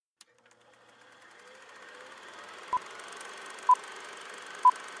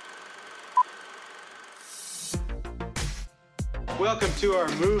Welcome to our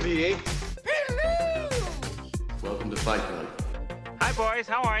movie. Welcome to Fight Club. Hi, boys.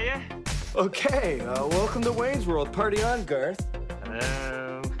 How are you? Okay, welcome to Wayne's World. Party on, Garth.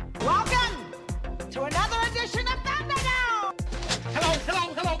 Hello. Welcome to another edition of Thunderdome!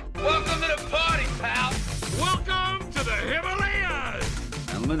 Hello. Welcome to the party, pal. Welcome to the Himalayas.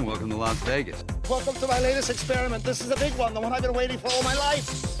 Gentlemen, welcome to Las Vegas. Welcome to my latest experiment. This is the big one, the one I've been waiting for all my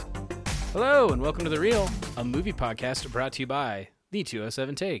life. Hello, and welcome to The Real, a movie podcast brought to you by the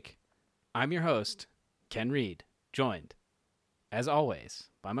 207 Take. I'm your host, Ken Reed, joined, as always,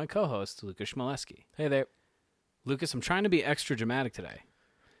 by my co-host, Lucas Schmaleski. Hey there. Lucas, I'm trying to be extra dramatic today.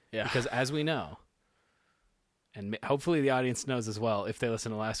 Yeah. Because as we know, and hopefully the audience knows as well if they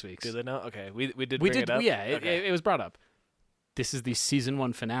listen to last week's. Do they know? Okay, we did bring it up? Yeah, Okay. it was brought up. This is the season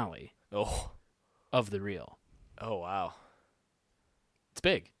 1 finale Oh. of The Real. Oh, wow. It's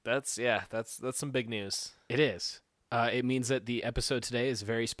big. That's some big news. It is. It means that the episode today is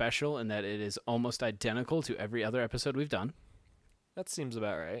very special and that it is almost identical to every other episode we've done. That seems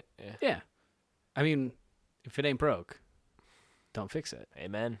about right. Yeah. Yeah. I mean, if it ain't broke, don't fix it.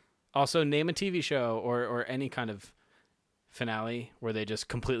 Amen. Also, name a TV show or any kind of finale where they just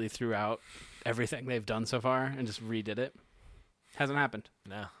completely threw out everything they've done so far and just redid it. Hasn't happened.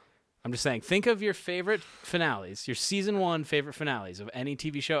 No. I'm just saying, think of your favorite finales, your season 1 favorite finales of any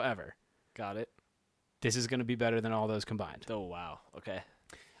TV show ever. Got it. This is going to be better than all those combined. Oh, wow. Okay.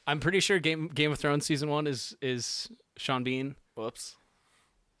 I'm pretty sure Game of Thrones season 1 is Sean Bean. Whoops.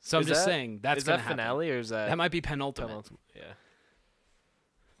 So I'm Is just that- saying that's is going that to happen. finale or is that... That might be penultimate. penultimate? Yeah.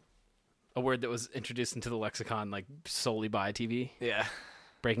 A word that was introduced into the lexicon like solely by TV. Yeah.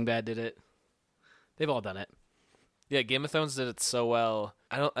 Breaking Bad did it. They've all done it. Yeah, Game of Thrones did it so well.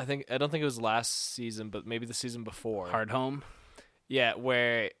 I don't think it was last season, but maybe the season before. Hard Home. Yeah,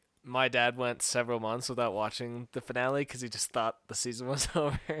 where my dad went several months without watching the finale because he just thought the season was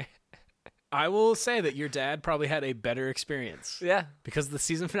over. I will say that your dad probably had a better experience. Yeah. Because the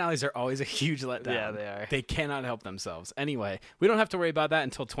season finales are always a huge letdown. Yeah, they are. They cannot help themselves. Anyway, we don't have to worry about that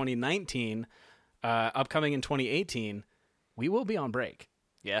until 2019. Upcoming in 2018, we will be on break.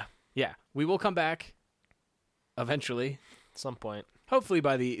 Yeah. Yeah, we will come back eventually. At some point. Hopefully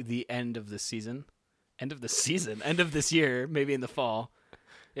by the end of the season. End of this year, maybe in the fall.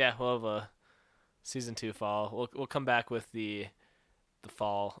 Yeah, we'll have a season 2 fall. We'll come back with the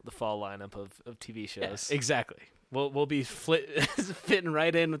fall lineup of TV shows. Yeah, exactly. We'll be fitting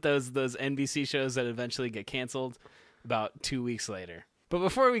right in with those NBC shows that eventually get canceled about 2 weeks later. But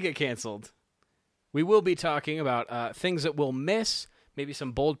before we get canceled, we will be talking about things that we'll miss, maybe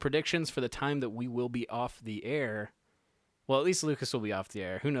some bold predictions for the time that we will be off the air. Well, at least Lucas will be off the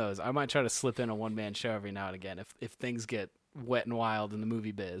air. Who knows? I might try to slip in a one-man show every now and again if things get wet and wild in the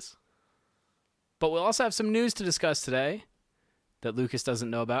movie biz. But we'll also have some news to discuss today that Lucas doesn't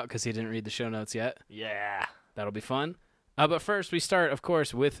know about because he didn't read the show notes yet. Yeah. That'll be fun. But first, we start, of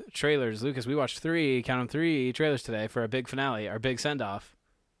course, with trailers. Lucas, we watched 3 trailers today for our big finale, our big send-off.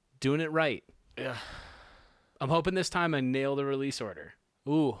 Doing it right. Yeah. I'm hoping this time I nail the release order.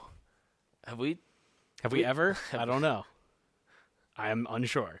 Ooh. Have we ever? I don't know. I am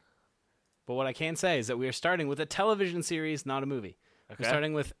unsure. But what I can say is that we are starting with a television series, not a movie. Okay. We're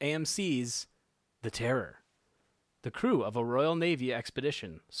starting with AMC's The Terror. The crew of a Royal Navy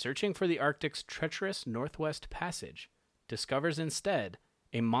expedition searching for the Arctic's treacherous Northwest Passage discovers instead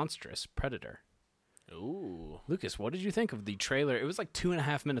a monstrous predator. Ooh. Lucas, what did you think of the trailer? It was like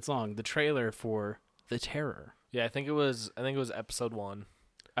 2.5 minutes long. The trailer for The Terror. Yeah, I think it was episode 1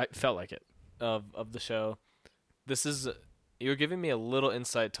 I felt like it. of the show. This is you're giving me a little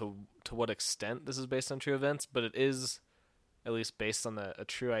insight to what extent this is based on true events, but it is at least based on a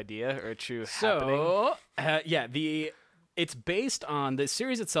true idea or a true happening. So, it's based on, the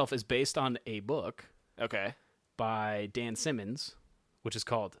series itself is based on a book Okay. by Dan Simmons, which is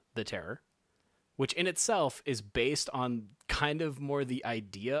called The Terror, which in itself is based on kind of more the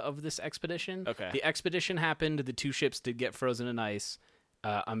idea of this expedition. Okay. The expedition happened, the 2 ships did get frozen in ice.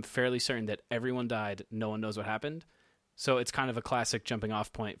 I'm fairly certain that everyone died. No one knows what happened. So it's kind of a classic jumping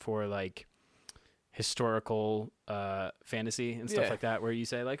off point for like historical fantasy and stuff Yeah. like that, where you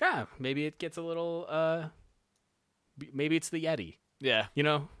say like, maybe it gets a little, maybe it's the Yeti, Yeah. you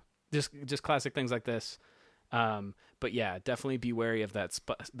know, just classic things like this. But yeah, definitely be wary of that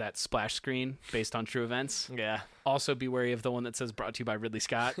that splash screen based on true events. Yeah. Also be wary of the one that says brought to you by Ridley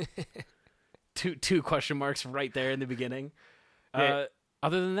Scott. two question marks right there in the beginning. Yeah.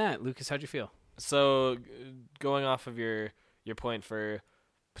 Other than that, Lucas, how'd you feel? So going off of your point for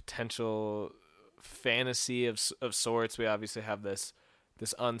potential fantasy of sorts, we obviously have this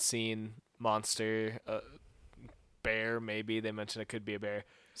unseen monster bear, maybe. They mentioned it could be a bear.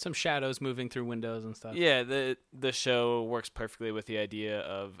 Some shadows moving through windows and stuff. Yeah, the show works perfectly with the idea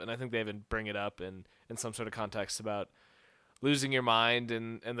of, and I think they even bring it up in some sort of context about losing your mind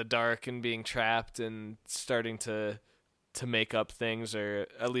in the dark and being trapped and starting to make up things, or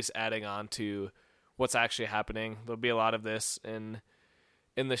at least adding on to what's actually happening. There'll be a lot of this in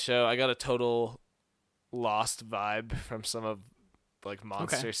the show. I got a total Lost vibe from some of like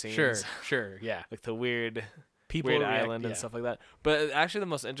monster scenes. Sure, yeah. Like the weird React, island and stuff like that. But actually the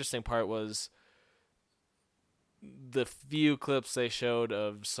most interesting part was the few clips they showed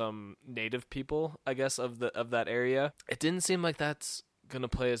of some native people, I guess, of that area. It didn't seem like that's going to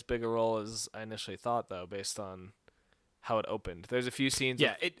play as big a role as I initially thought, though, based on how it opened. There's a few scenes.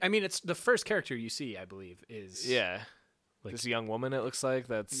 Yeah, it's the first character you see, I believe, is like this young woman. It looks like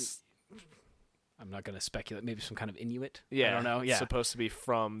that's. I'm not going to speculate. Maybe some kind of Inuit. Yeah, I don't know. Yeah, supposed to be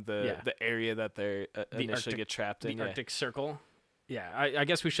from the area that they initially get trapped in. The Arctic Circle. Yeah, I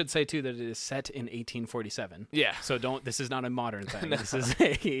guess we should say too that it is set in 1847. Yeah. So this is not a modern thing. No. This is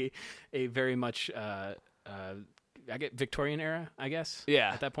a very much I get Victorian era, I guess.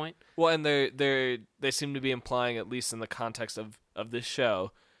 Yeah. At that point. Well, and they seem to be implying, at least in the context of this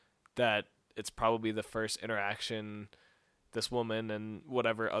show, that it's probably the first interaction this woman and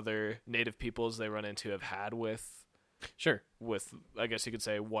whatever other native peoples they run into have had with I guess you could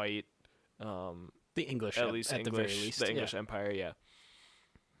say white the English, at least at English, the very least. The English Empire, yeah.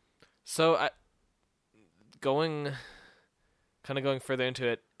 So going further into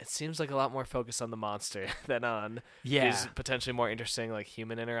it, it seems like a lot more focus on the monster than on these potentially more interesting like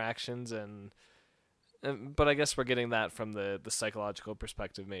human interactions and but I guess we're getting that from the psychological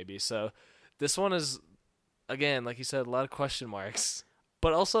perspective maybe. So this one is, again, like you said, a lot of question marks,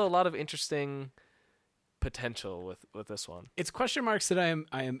 but also a lot of interesting potential with this one. It's question marks that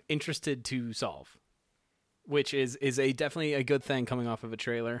I am interested to solve, which is definitely a good thing coming off of a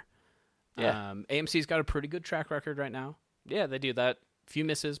trailer. Yeah. AMC's got a pretty good track record right now. Yeah, they do that. Few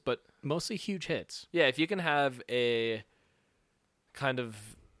misses, but mostly huge hits. Yeah, if you can have a kind of,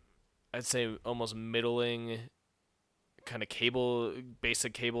 I'd say almost middling kind of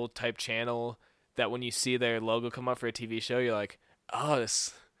basic cable type channel that when you see their logo come up for a TV show, you're like, oh,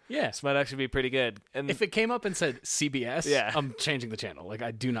 this might actually be pretty good. And if it came up and said CBS, I'm changing the channel. Like,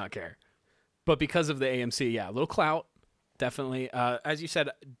 I do not care. But because of the AMC, a little clout, definitely. As you said,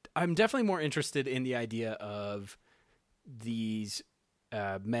 I'm definitely more interested in the idea of these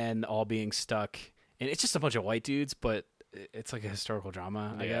men all being stuck. And it's just a bunch of white dudes, but it's like a historical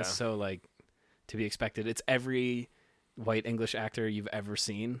drama, I guess. So, like, to be expected. It's every white English actor you've ever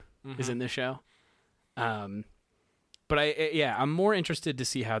seen is in this show. But I'm more interested to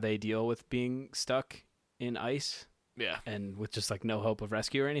see how they deal with being stuck in ice. Yeah. And with just like no hope of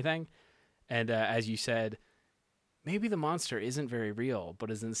rescue or anything. And as you said, maybe the monster isn't very real, but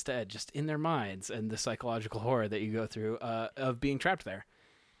is instead just in their minds and the psychological horror that you go through of being trapped there.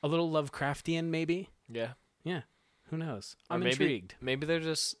 A little Lovecraftian, maybe. Yeah. Yeah. Who knows? I'm intrigued. Maybe they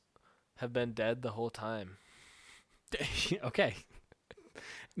just have been dead the whole time. Okay.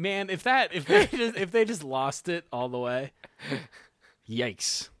 Man, if they just lost it all the way,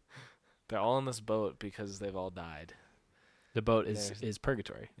 yikes! They're all on this boat because they've all died. The boat is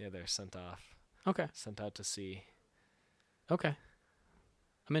purgatory. Yeah, they're sent off. Okay. Sent out to sea. Okay.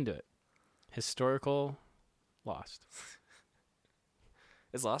 I'm into it. Historical Lost.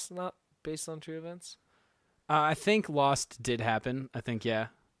 Is Lost not based on true events? I think Lost did happen. I think that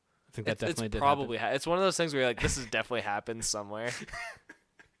definitely did. Probably it's one of those things where you're like, this has definitely happened somewhere.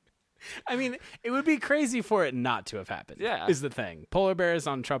 I mean, it would be crazy for it not to have happened. Yeah, is the thing. Polar bears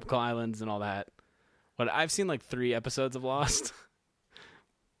on tropical islands and all that. But I've seen like 3 episodes of Lost.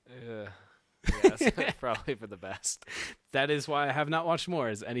 Yeah, that's probably for the best. That is why I have not watched more.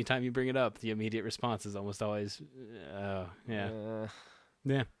 Is anytime you bring it up, the immediate response is almost always, yeah.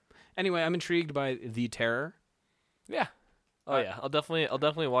 Anyway, I'm intrigued by The Terror. Yeah. Oh yeah, I'll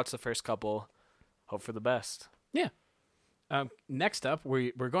definitely watch the first couple. Hope for the best. Yeah. Next up,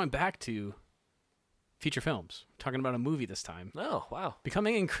 we're going back to feature films. Talking about a movie this time. Oh wow!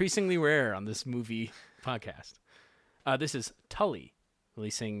 Becoming increasingly rare on this movie podcast. This is Tully,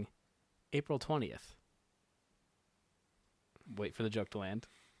 releasing April 20th. Wait for the joke to land.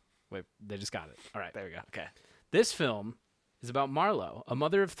 Wait, they just got it. All right, there we go. Okay. This film is about Marlo, a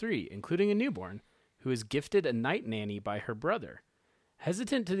mother of 3, including a newborn, who is gifted a night nanny by her brother.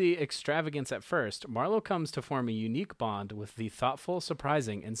 Hesitant to the extravagance at first, Marlo comes to form a unique bond with the thoughtful,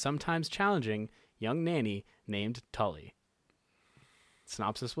 surprising, and sometimes challenging young nanny named Tully.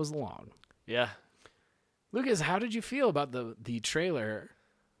 Synopsis was long. Yeah. Lucas, how did you feel about the trailer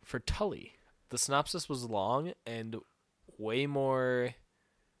for Tully? the synopsis was long and way more,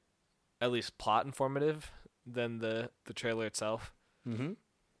 at least plot informative, than the trailer itself. Mm-hmm.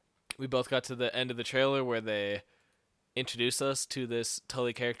 We both got to the end of the trailer where they introduced us to this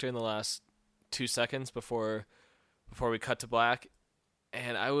Tully character in the last 2 seconds before we cut to black,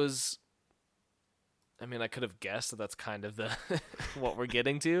 and I could have guessed that that's kind of the what we're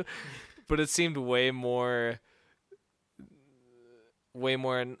getting to, but it seemed way more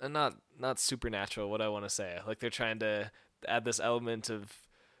not supernatural. What I want to say, like they're trying to add this element of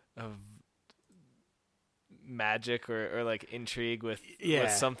magic or like intrigue with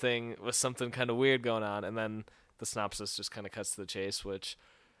something kind of weird going on, and then the synopsis just kind of cuts to the chase, which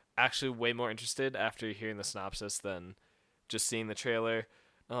actually way more interested after hearing the synopsis than just seeing the trailer.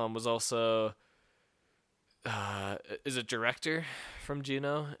 Was also is it director from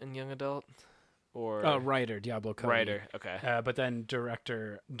Juno and Young Adult, or writer Diablo Cody. Writer, okay. But then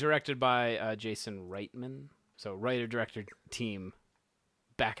directed by Jason Reitman. So writer director team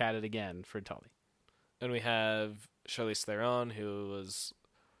back at it again for Tully. And we have Charlize Theron, who was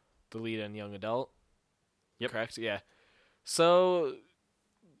the lead in Young Adult. Yep. Correct? Yeah. So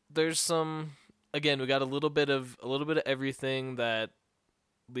there's some, again, we got a little bit of everything that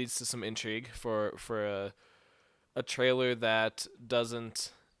leads to some intrigue for a trailer that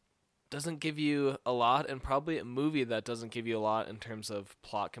doesn't give you a lot, and probably a movie that doesn't give you a lot in terms of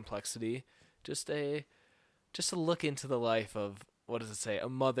plot complexity. Just a look into the life of, what does it say?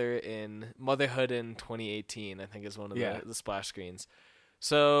 Motherhood in 2018, I think is one of the splash screens.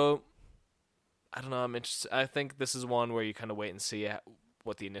 So I don't know. I'm interested. I think this is one where you kind of wait and see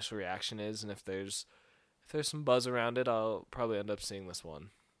what the initial reaction is, and if there's some buzz around it, I'll probably end up seeing this one.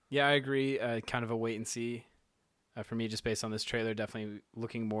 Yeah, I agree. Kind of a wait and see. For me, just based on this trailer, definitely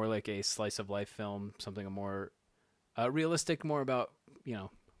looking more like a slice of life film, something more realistic, more about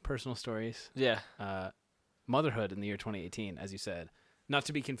personal stories. Yeah. Motherhood in the year 2018, as you said, not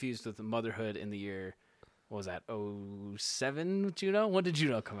to be confused with the Motherhood in the year, what was that, 2007 Juno? When did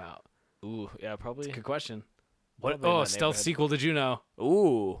Juno come out? Ooh, yeah, probably. That's a good question. What? Oh, stealth sequel to Juno.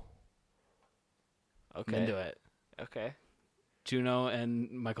 Ooh. Okay. I'm into it. Okay. Juno and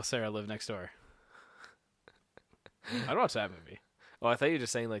Michael Cera live next door. I'd watch that movie. Oh, I thought you were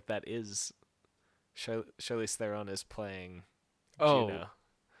just saying like that is Charlize Theron is playing Oh, Juno.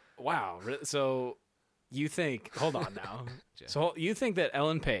 wow. So you think, hold on now. So you think that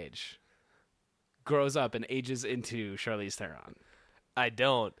Ellen Page grows up and ages into Charlize Theron? I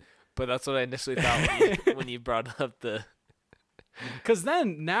don't, but that's what I initially thought when you brought up the... Because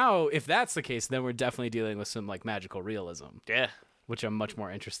then, now, if that's the case, then we're definitely dealing with some like magical realism. Yeah. Which I'm much more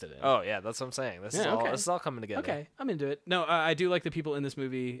interested in. Oh, yeah, that's what I'm saying. This is all coming together. Okay, I'm into it. No, I do like the people in this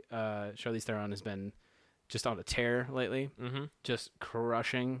movie. Charlize Theron has been just on a tear lately. Mm-hmm. Just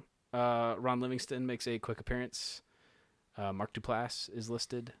crushing. Ron Livingston makes a quick appearance. Mark Duplass is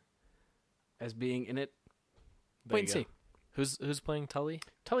listed as being in it. Wait and see. Who's playing Tully?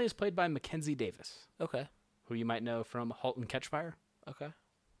 Tully is played by Mackenzie Davis. Okay. Who you might know from *Halt and Catch Fire*. Okay.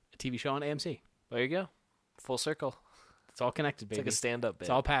 A TV show on AMC. There you go. Full circle. It's all connected, baby. It's like a stand-up bit. It's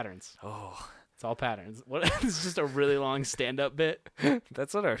all patterns. Oh. It's all patterns. What? It's just a really long stand-up bit.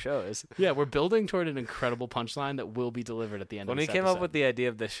 That's what our show is. Yeah, we're building toward an incredible punchline that will be delivered at the end of this episode. When we came up with the idea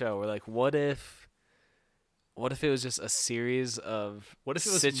of this show, we're like, what if it was just a series of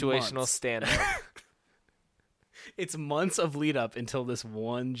situational stand-up? It's months of lead-up until this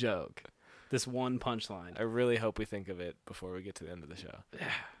one joke. This one punchline. I really hope we think of it before we get to the end of the show.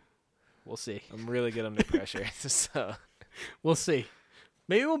 We'll see. I'm really good under pressure. So we'll see.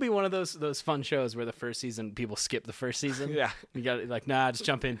 Maybe we'll be one of those fun shows where the first season people skip the first season. Yeah. You got like, nah, just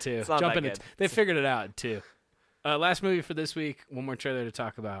jump in too. Jump in. They figured it out too. Last movie for this week. One more trailer to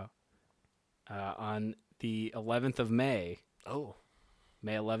talk about. On the 11th of May. Oh.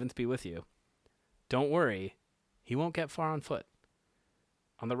 May 11th be with you. Don't worry, he won't get far on foot.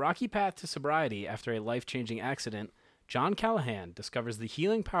 On the rocky path to sobriety after a life-changing accident, John Callahan discovers the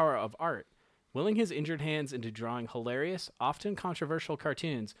healing power of art, willing his injured hands into drawing hilarious, often controversial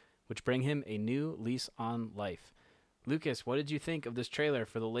cartoons, which bring him a new lease on life. Lucas, what did you think of this trailer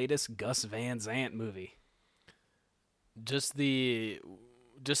for the latest Gus Van Sant movie? Just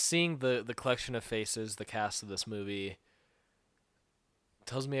seeing the collection of faces, the cast of this movie,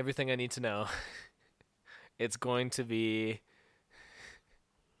 tells me everything I need to know. It's going to be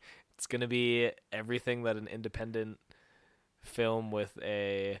everything that an independent film with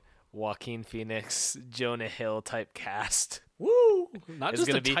a Joaquin Phoenix, Jonah Hill type cast. Woo! Not just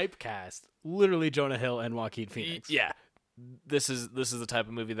a typecast. Literally Jonah Hill and Joaquin Phoenix. Yeah. this is the type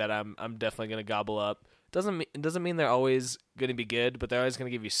of movie that I'm definitely gonna gobble up. It doesn't mean they're always gonna be good, but they're always gonna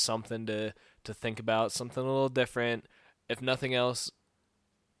give you something to think about, something a little different. If nothing else,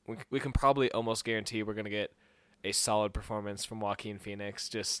 we can probably almost guarantee we're gonna get a solid performance from Joaquin Phoenix.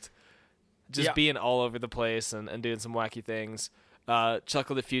 Just being all over the place and doing some wacky things.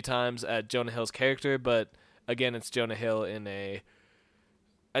 Chuckled a few times at Jonah Hill's character, but again, it's Jonah Hill in a,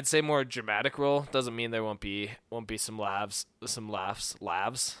 I'd say, more dramatic role. Doesn't mean there won't be some laughs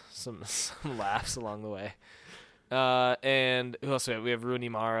along the way. And who else? We have Rooney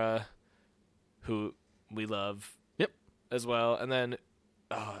Mara, who we love, as well. And then,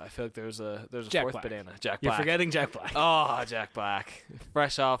 I feel like there's a Jack fourth Black. banana. Jack Black. You're forgetting Jack Black. Oh, Jack Black,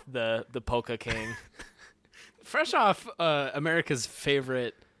 fresh off the Polka King. Fresh off America's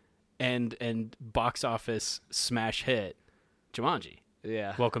favorite and box office smash hit, Jumanji.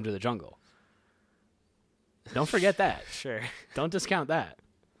 Yeah. Welcome to the Jungle. Don't forget that. Sure. Don't discount that.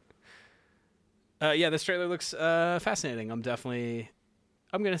 Yeah, this trailer looks fascinating. I'm going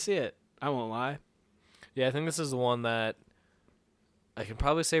to see it. I won't lie. Yeah, I think this is the one that I can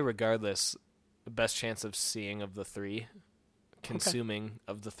probably say, regardless, the best chance of seeing of the three, consuming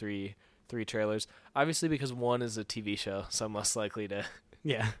of the three trailers. Obviously, because one is a TV show, so I'm less likely to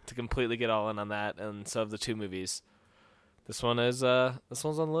completely get all in on that. And so of the two movies, this one's on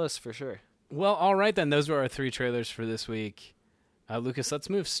the list for sure. Well, all right then. Those were our 3 trailers for this week. Lucas, let's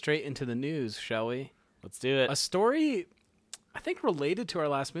move straight into the news, shall we? Let's do it. A story, I think, related to our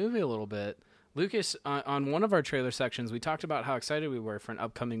last movie a little bit. Lucas, on one of our trailer sections, we talked about how excited we were for an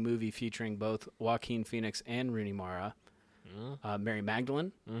upcoming movie featuring both Joaquin Phoenix and Rooney Mara, Mary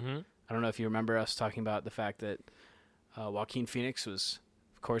Magdalene. Mm-hmm. I don't know if you remember us talking about the fact that Joaquin Phoenix was,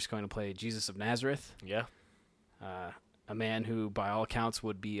 of course, going to play Jesus of Nazareth. Yeah. A man who, by all accounts,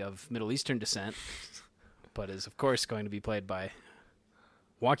 would be of Middle Eastern descent, but is, of course, going to be played by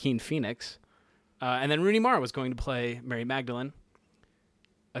Joaquin Phoenix. And then Rooney Mara was going to play Mary Magdalene.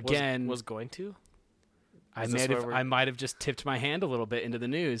 Again, was going to? I might have just tipped my hand a little bit into the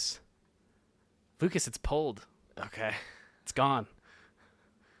news. Lucas, it's pulled. Okay. It's gone.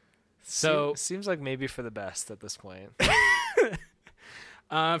 So seems like maybe for the best at this point.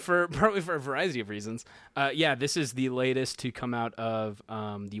 Probably for a variety of reasons. This is the latest to come out of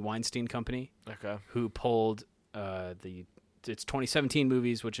the Weinstein Company. Okay. Who pulled its 2017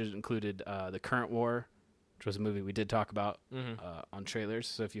 movies, which included The Current War, which was a movie we did talk about on trailers.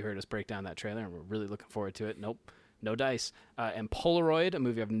 So if you heard us break down that trailer, and we're really looking forward to it. Nope, no dice. And Polaroid, a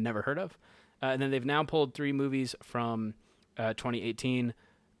movie I've never heard of. And then they've now pulled 3 movies from 2018.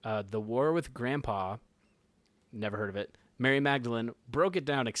 The War with Grandpa, never heard of it. Mary Magdalene, broke it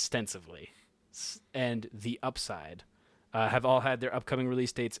down extensively. And The Upside have all had their upcoming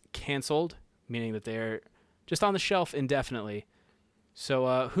release dates canceled, meaning that they're just on the shelf indefinitely.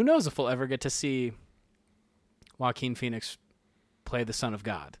 So who knows if we'll ever get to see Joaquin Phoenix play the Son of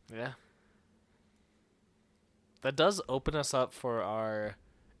God. Yeah. That does open us up for our...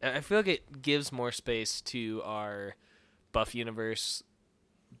 I feel like it gives more space to our Buff universe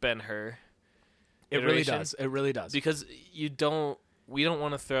Ben-Hur. It really does. It really does. Because we don't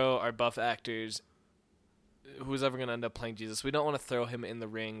want to throw our Buff actors, who's ever going to end up playing Jesus, we don't want to throw him in the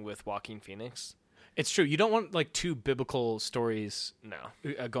ring with Joaquin Phoenix. It's true. You don't want like 2 biblical stories no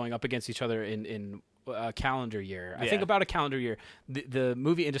going up against each other in a calendar year. I think about a calendar year, the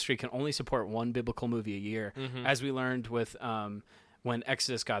movie industry can only support 1 biblical movie a year, as we learned with when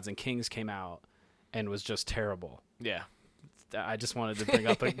Exodus Gods and Kings came out and was just terrible. Yeah. I just wanted to bring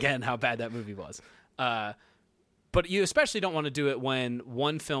up again how bad that movie was. But you especially don't want to do it when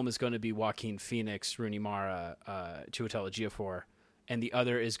one film is going to be Joaquin Phoenix, Rooney Mara, Chiwetel Ejiofor, and the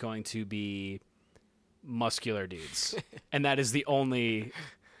other is going to be muscular dudes. And that is the only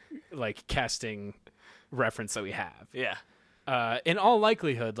like casting reference that we have. Yeah. In all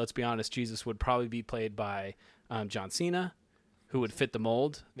likelihood, let's be honest, Jesus would probably be played by John Cena, who would fit the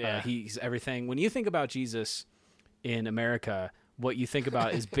mold. Yeah. He's everything. When you think about Jesus in America, what you think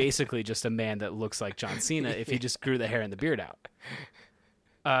about is basically just a man that looks like John Cena if he just grew the hair and the beard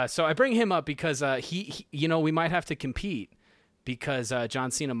out. So I bring him up because he we might have to compete because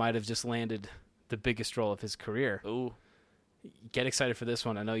John Cena might have just landed the biggest role of his career. Ooh. Get excited for this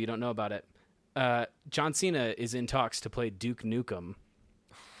one. I know you don't know about it. John Cena is in talks to play Duke Nukem.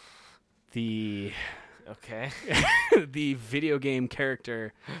 The video game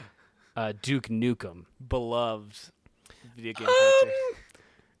character Duke Nukem. Beloved video game character.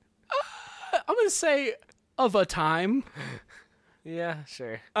 I'm going to say of a time. Yeah,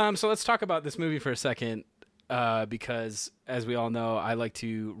 sure. So let's talk about this movie for a second. because, as we all know, I like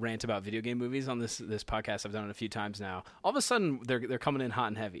to rant about video game movies on this podcast. I've done it a few times now. All of a sudden, they're coming in hot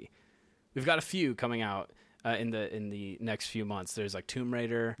and heavy. We've got a few coming out in the next few months. There's like Tomb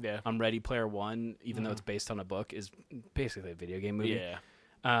Raider. Yeah. Ready Player One, even though it's based on a book, is basically a video game movie.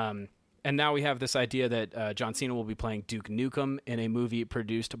 Yeah. And now we have this idea that John Cena will be playing Duke Nukem in a movie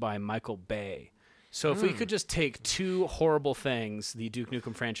produced by Michael Bay. So if we could just take two horrible things, the Duke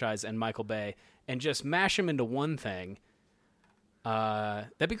Nukem franchise and Michael Bay, and just mash them into one thing,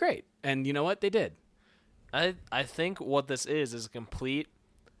 that'd be great. And you know what? They did. I think what this is a complete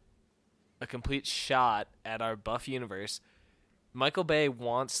shot at our Buff universe. Michael Bay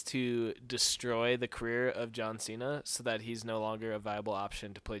wants to destroy the career of John Cena so that he's no longer a viable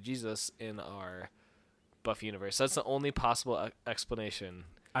option to play Jesus in our Buff universe. That's the only possible explanation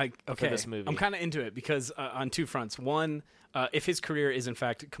for this movie. I'm kind of into it because on two fronts. One, if his career is in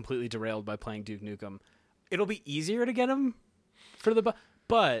fact completely derailed by playing Duke Nukem, it'll be easier to get him for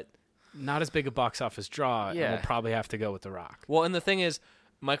but not as big a box office draw. And we'll probably have to go with The Rock. Well, and the thing is,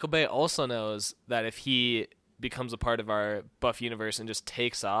 Michael Bay also knows that if he becomes a part of our Buff universe and just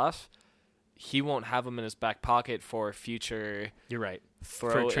takes off, he won't have him in his back pocket for future. You're right.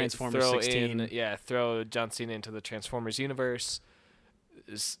 For Transformers 16. Throw John Cena into the Transformers universe.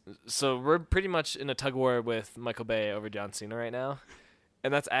 So we're pretty much in a tug of war with Michael Bay over John Cena right now,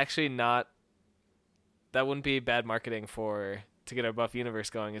 and that's actually not. That wouldn't be bad marketing to get our Buff universe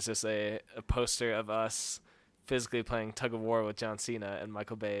going. It's just a poster of us physically playing tug of war with John Cena and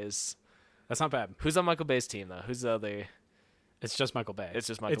Michael Bay's. That's not bad. Who's on Michael Bay's team though? Who's the other? It's just Michael Bay. It's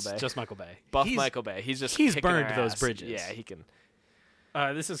just Michael Bay. Just Michael Bay. Buff Michael Bay. He's burned those bridges. Yeah, he can.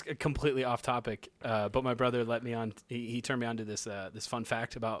 This is completely off topic, but my brother let me on. He turned me on to this fun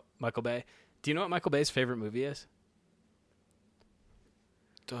fact about Michael Bay. Do you know what Michael Bay's favorite movie is?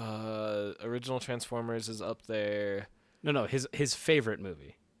 Original Transformers is up there. No, his favorite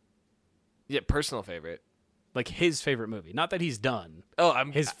movie. Yeah, personal favorite. Like his favorite movie, not that he's done.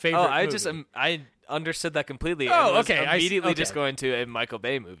 His favorite. I understood that completely. Oh, okay. Immediately just going to a Michael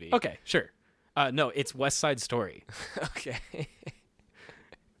Bay movie. Okay, sure. No, it's West Side Story. Okay.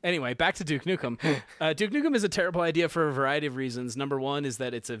 Anyway, back to Duke Nukem. Duke Nukem is a terrible idea for a variety of reasons. Number one is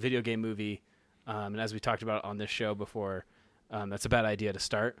that it's a video game movie, and as we talked about on this show before, that's a bad idea to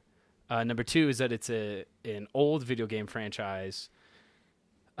start. Number two is that it's an old video game franchise.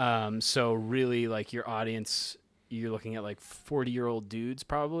 So really, like, your audience, you're looking at like 40-year-old dudes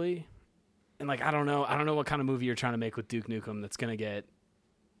probably, and like I don't know what kind of movie you're trying to make with Duke Nukem that's gonna get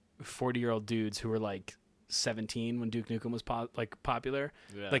 40-year-old dudes who were like 17 when Duke Nukem was popular.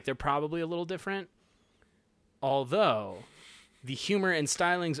 Yeah. Like, they're probably a little different. Although the humor and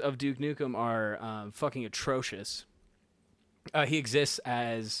stylings of Duke Nukem are fucking atrocious. He exists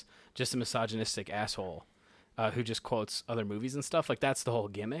as just a misogynistic asshole who just quotes other movies and stuff. Like, that's the whole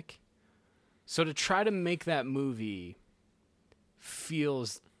gimmick. So to try to make that movie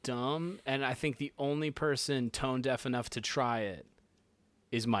feels dumb, and I think the only person tone deaf enough to try it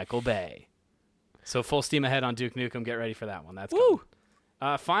is Michael Bay. So full steam ahead on Duke Nukem. Get ready for that one. That's woo.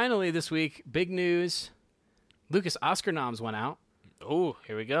 Finally, this week, big news. Lucas Oscar noms went out. Oh,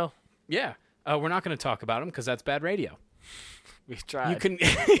 here we go. Yeah. We're not going to talk about them because that's bad radio. We've tried. You can.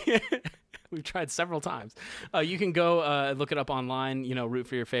 We've tried several times. You can go look it up online. Root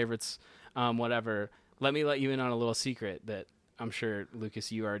for your favorites, whatever. Let me let you in on a little secret that I'm sure,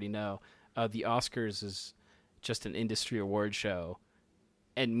 Lucas, you already know. The Oscars is just an industry award show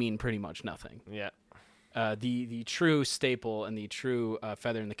and mean pretty much nothing. Yeah. The true staple and the true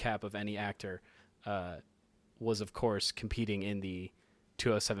feather in the cap of any actor was, of course, competing in the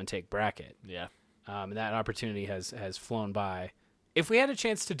 207 Take bracket. Yeah. And that opportunity has flown by. If we had a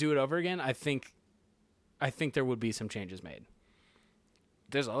chance to do it over again, I think there would be some changes made.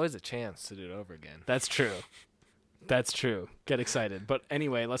 There's always a chance to do it over again. That's true. That's true. Get excited. But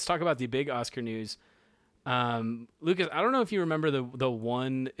anyway, let's talk about the big Oscar news. Lucas, I don't know if you remember the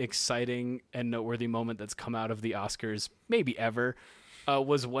one exciting and noteworthy moment that's come out of the Oscars, maybe ever,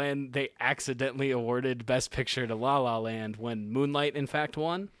 was when they accidentally awarded Best Picture to La La Land when Moonlight, in fact,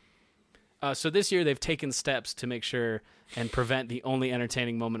 won. So this year they've taken steps to make sure and prevent the only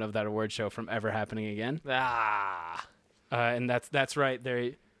entertaining moment of that award show from ever happening again. And that's right.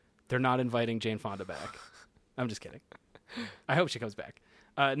 They're not inviting Jane Fonda back. I'm just kidding. I hope she comes back.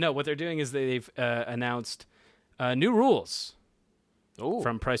 No, what they're doing is they've announced new rules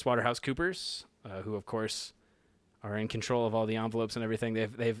from PricewaterhouseCoopers, who, of course, are in control of all the envelopes and everything.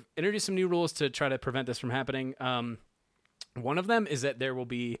 They've introduced some new rules to try to prevent this from happening. One of them is that there will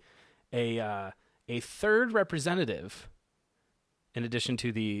be a third representative in addition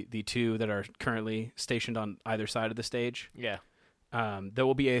to the two that are currently stationed on either side of the stage. Yeah. There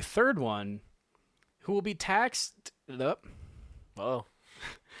will be a third one who will be taxed. Whoa.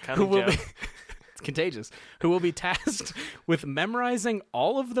 Who will be, it's contagious. Who will be tasked with memorizing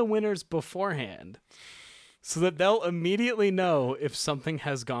all of the winners beforehand so that they'll immediately know if something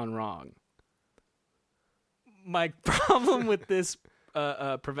has gone wrong. My problem with this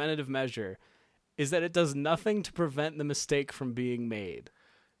preventative measure is that it does nothing to prevent the mistake from being made.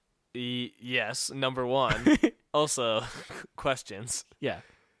 Yes, number one. Also, questions. Yeah.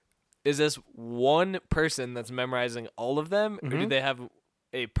 Is this one person that's memorizing all of them, or do they have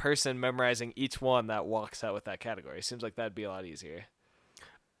a person memorizing each one that walks out with that category? Seems like that'd be a lot easier.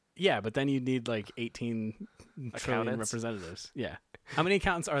 Yeah, but then you need like 18 trillion Accountants? representatives. Yeah. How many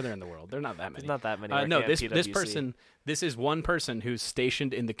accountants are there in the world? They're not that many. There's not that many. No, working at this PwC. person, this is one person who's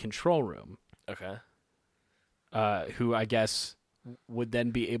stationed in the control room. Okay. Who I guess would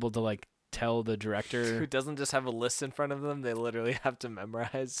then be able to like tell the director. Who doesn't just have a list in front of them, they literally have to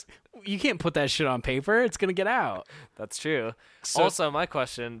memorize. You can't put that shit on paper. It's going to get out. That's true. So- Also, my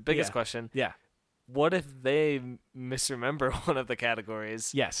biggest question, Yeah. what if they misremember one of the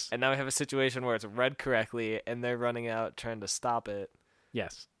categories? Yes. And now we have a situation where it's read correctly and they're running out trying to stop it.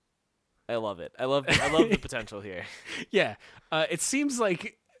 Yes. I love it. I love the potential here. Yeah. It seems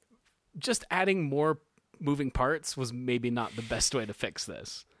like just adding more moving parts was maybe not the best way to fix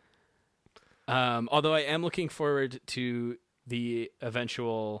this. Although I am looking forward to the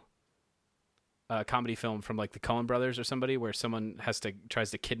eventual comedy film from like the Coen brothers or somebody where someone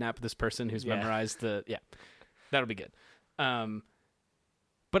tries to kidnap this person who's memorized that'll be good.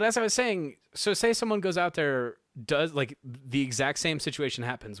 But as I was saying, so say someone goes out there, does like the exact same situation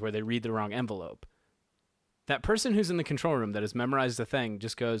happens where they read the wrong envelope. That person who's in the control room that has memorized the thing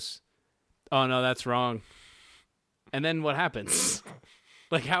just goes, "Oh no, that's wrong." And then what happens?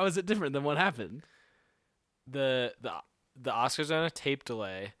 Like, how is it different than what happened? The Oscars are on a tape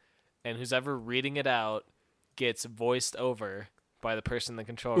delay, and who's ever reading it out gets voiced over by the person in the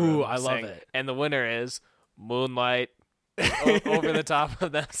control room. Ooh, I love it. And the winner is Moonlight. Over the top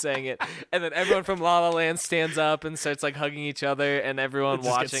of them saying it, and then everyone from La La Land stands up and starts like hugging each other, and everyone It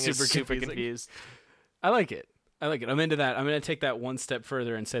just gets watching is super super confusing. confused. I like it. I'm into that. I'm going to take that one step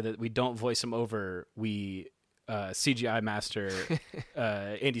further and say that we don't voice him over. We CGI master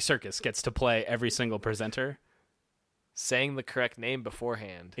Andy Serkis gets to play every single presenter. Saying the correct name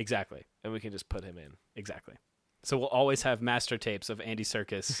beforehand, Exactly. and we can just put him in. Exactly. So we'll always have master tapes of Andy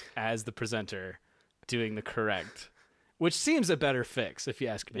Serkis as the presenter doing the correct, which seems a better fix if you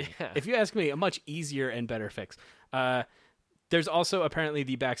ask me. Yeah. If you ask me, a much easier and better fix. There's also apparently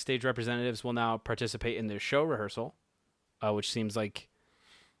the backstage representatives will now participate in their show rehearsal, which seems like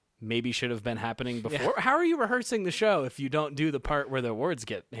maybe should have been happening before. Yeah. How are you rehearsing the show if you don't do the part where the awards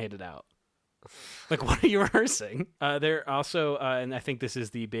get handed out? Like, what are you rehearsing? They're also, and I think this is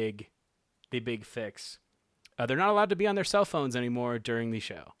the big fix. They're not allowed to be on their cell phones anymore during the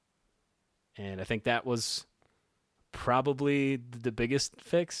show. And I think that was probably the biggest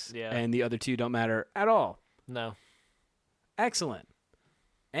fix. Yeah. And the other two don't matter at all. No. Excellent.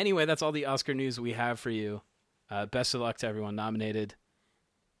 Anyway, that's all the Oscar news we have for you. Best of luck to everyone nominated.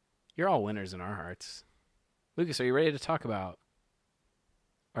 You're all winners in our hearts. Lucas, are you ready to talk about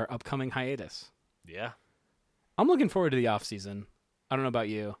our upcoming hiatus? Yeah. I'm looking forward to the off season. I don't know about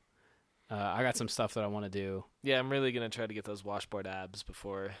you. I got some stuff that I want to do. Yeah, I'm really gonna try to get those washboard abs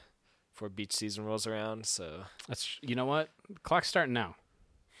before beach season rolls around. So That's, you know what? Clock's starting now,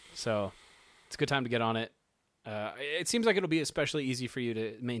 so it's a good time to get on it. It seems like it'll be especially easy for you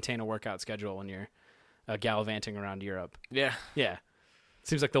to maintain a workout schedule when you're gallivanting around Europe. yeah, Yeah. It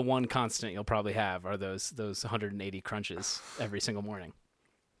seems like the one constant you'll probably have are those 180 crunches every single morning.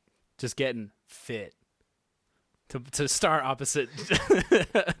 Just getting fit. To star opposite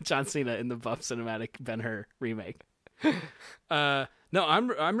John Cena in the Buff Cinematic Ben-Hur remake. No,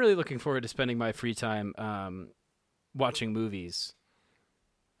 I'm really looking forward to spending my free time watching movies.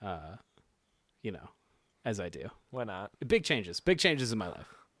 As I do. why not? Big changes in my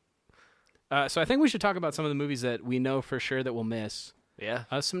life. So I think we should talk about some of the movies that we know for sure that we'll miss. Yeah.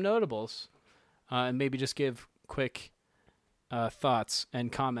 Some notables, and maybe just give quick thoughts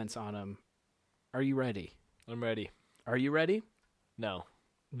and comments on them. Are you ready? I'm ready. Are you ready? No.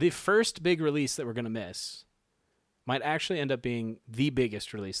 The first big release that we're going to miss might actually end up being the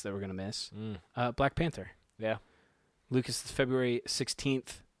biggest release that we're going to miss. Black Panther. Yeah. Lucas, it's February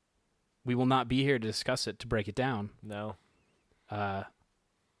 16th. We will not be here to discuss it, to break it down. No.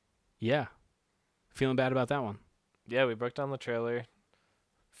 Yeah. Feeling bad about that one. Yeah, we broke down the trailer.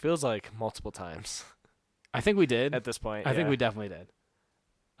 Feels like multiple times. I think we did. At this point. I think we definitely did.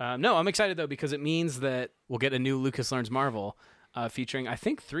 No, I'm excited, though, because it means that we'll get a new Lucas Learns Marvel featuring, I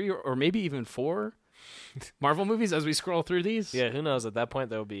think, 3 or maybe even 4 Marvel movies as we scroll through these. Yeah, who knows? At that point,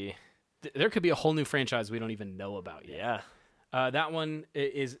 there could be a whole new franchise we don't even know about yet. Yeah. That one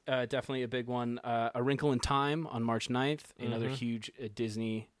is definitely a big one. A Wrinkle in Time on March 9th, another huge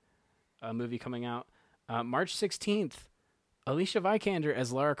Disney movie coming out. March 16th, Alicia Vikander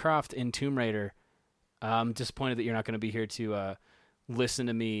as Lara Croft in Tomb Raider. I'm disappointed that you're not going to be here to listen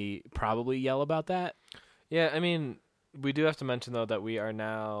to me probably yell about that. Yeah, I mean, we do have to mention, though, that we are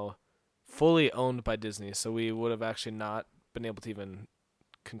now fully owned by Disney, so we would have actually not been able to even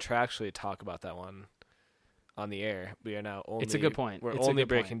contractually talk about that one on the air. We are now only... It's a good point. We're only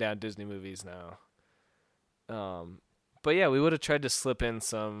breaking down Disney movies now. But yeah, we would have tried to slip in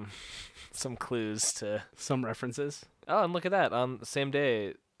some clues to... Some references. Oh, and look at that. On the same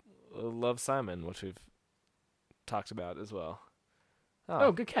day, Love, Simon, which we've talked about as well.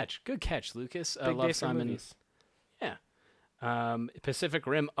 Oh, good catch. Good catch, Lucas. Big Love, day for Simon. movies. Yeah. Pacific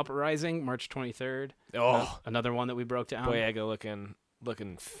Rim Uprising, March 23rd. Oh. Another one that we broke down. Boyega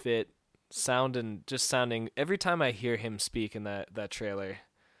looking fit, sounding. Every time I hear him speak in that trailer,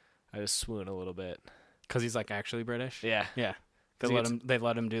 I just swoon a little bit. Because he's like actually British? Yeah. Yeah. They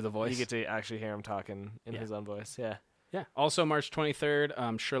let him do the voice. You get to actually hear him talking in his own voice. Yeah. Yeah. Also March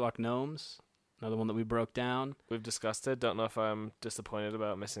 23rd, Sherlock Gnomes, another one that we broke down. We've discussed it. Don't know if I'm disappointed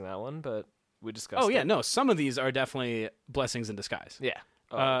about missing that one, but we discussed it. Oh, yeah. No, some of these are definitely blessings in disguise.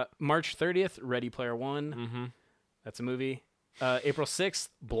 Yeah. March 30th, Ready Player One. Mm-hmm. That's a movie. April 6th,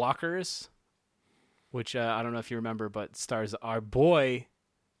 Blockers, which I don't know if you remember, but stars our boy,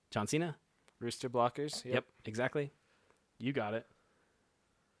 John Cena. Rooster Blockers. Yep, exactly. You got it.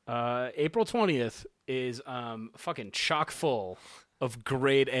 April 20th is fucking chock full of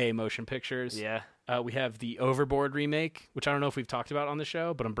grade A motion pictures. Yeah. We have the Overboard remake, which I don't know if we've talked about on the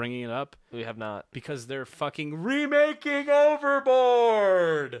show, but I'm bringing it up. We have not. Because they're fucking remaking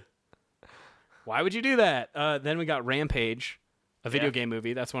Overboard! Why would you do that? Then we got Rampage, a video game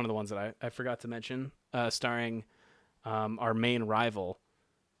movie. That's one of the ones that I forgot to mention, starring our main rival,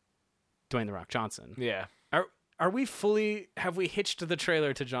 Dwayne The Rock Johnson. Yeah. Are we have we hitched the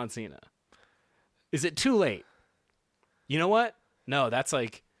trailer to John Cena? Is it too late? You know what? No, that's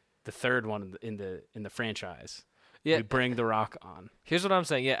like the third one in the franchise. Yeah. We bring The Rock on. Here's what I'm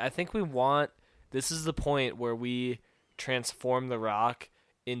saying. Yeah, I think this is the point where we transform The Rock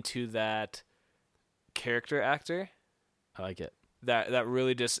into that character actor. I like it. That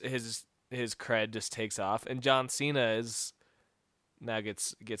really just his cred just takes off, and John Cena now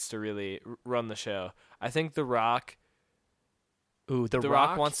gets to really run the show. I think The Rock. Ooh, The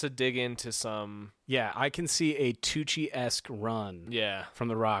Rock wants to dig into some. Yeah, I can see a Tucci-esque run. Yeah. From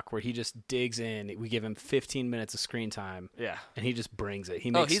The Rock, where he just digs in. We give him 15 minutes of screen time. Yeah. And he just brings it.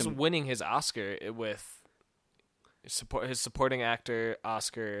 He's winning his Oscar with his supporting actor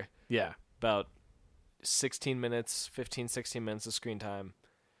Oscar. Yeah. About 16 minutes of screen time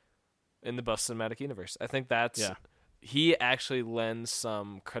in the Buff Cinematic Universe. I think that's he actually lends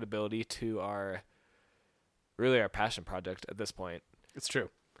some credibility to our passion project at this point. It's true.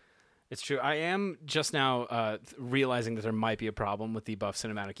 I am just now realizing that there might be a problem with the Buff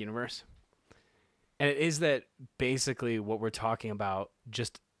Cinematic Universe. And it is that basically what we're talking about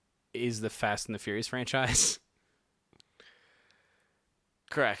just is the Fast and the Furious franchise.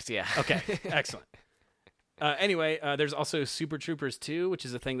 Correct, yeah. Okay, excellent. Anyway, there's also Super Troopers 2, which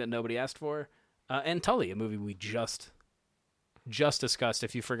is a thing that nobody asked for. And Tully, a movie we just discussed.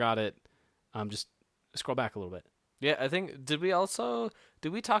 If you forgot it, just scroll back a little bit. Yeah, I think did we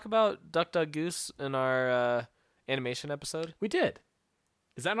talk about Duck Duck Goose in our animation episode? We did.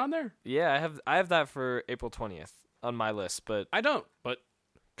 Is that on there? Yeah, I have that for April 20th on my list, but I don't. But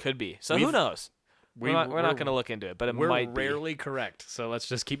could be. So who knows? We're not going to look into it, but it might be. We're rarely correct, so let's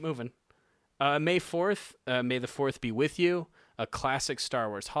just keep moving. May 4th, May the 4th be with you. A classic Star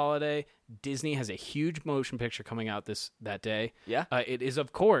Wars holiday. Disney has a huge motion picture coming out that day. Yeah. It is,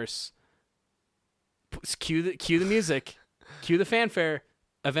 of course, cue the music, cue the fanfare,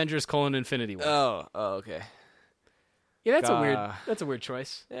 Avengers: Infinity War. Oh, okay. Yeah, that's a weird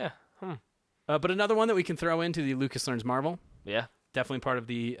choice. Yeah. But another one that we can throw into the Lucas Learns Marvel. Yeah. Definitely part of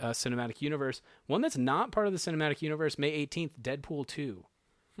the cinematic universe. One that's not part of the cinematic universe, May 18th, Deadpool 2.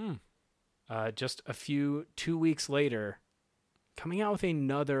 Just 2 weeks later, coming out with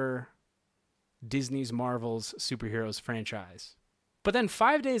another Disney's Marvel's superheroes franchise. But then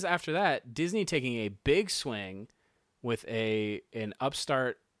 5 days after that, Disney taking a big swing with an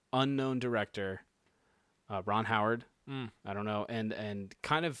upstart, unknown director, Ron Howard, I don't know, and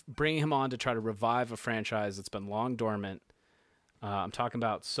kind of bring him on to try to revive a franchise that's been long dormant. I'm talking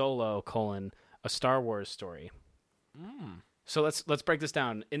about Solo: A Star Wars Story. So let's break this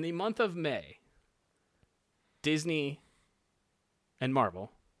down. In the month of May, Disney and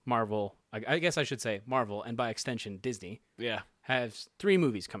Marvel, I guess I should say Marvel, and by extension Disney, has 3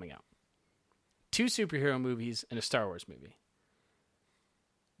 movies coming out. 2 superhero movies and a Star Wars movie.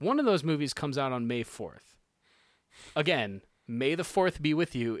 One of those movies comes out on May 4th. Again, May the 4th be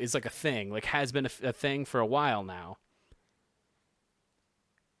with you is like a thing, like has been a thing for a while now.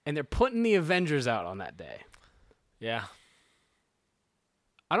 And they're putting the Avengers out on that day. Yeah.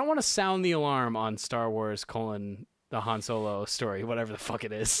 I don't want to sound the alarm on Star Wars: the Han Solo story, whatever the fuck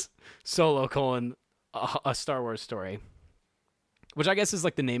it is. Solo: a Star Wars story. Which I guess is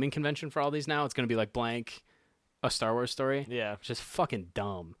like the naming convention for all these now. It's going to be like blank, a Star Wars story. Yeah. Which is fucking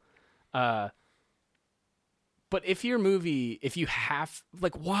dumb. But if your movie, if you have,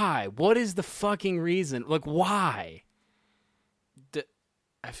 like, why? What is the fucking reason? Like, why?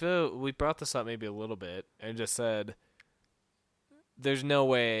 I feel we brought this up maybe a little bit and just said there's no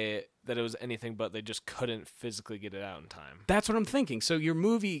way that it was anything but they just couldn't physically get it out in time. That's what I'm thinking. So your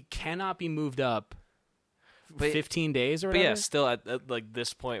movie cannot be moved up 15 days or whatever? But yeah, still at like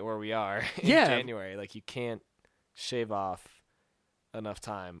this point where we are in January, like you can't shave off enough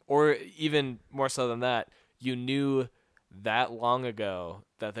time. Or even more so than that, you knew that long ago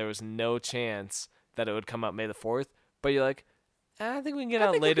that there was no chance that it would come out May the 4th, but you're like, I think we can get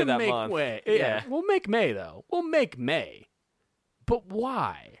out later that month. Yeah, we'll make May, though. We'll make May. But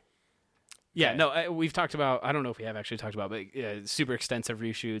why? Yeah, okay. No, we've talked about, I don't know if we have actually talked about, but super extensive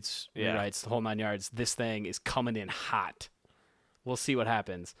reshoots, rewrites, the whole 9 yards. This thing is coming in hot. We'll see what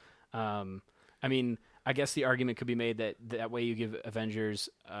happens. I mean, I guess the argument could be made that way you give Avengers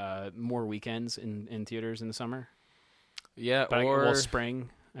more weekends in theaters in the summer. Yeah, or spring,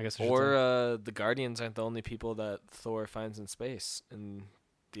 I guess. Or the Guardians aren't the only people that Thor finds in space in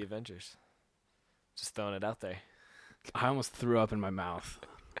the Avengers. Just throwing it out there. I almost threw up in my mouth.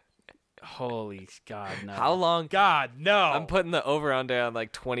 Holy God, no. How long? God, no. I'm putting the over-under on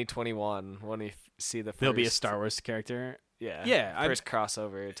like 2021 when we see the first. There'll be a Star Wars character. Yeah. Yeah. First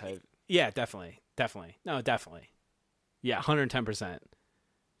crossover type. Yeah, definitely. No, definitely. Yeah, 110%.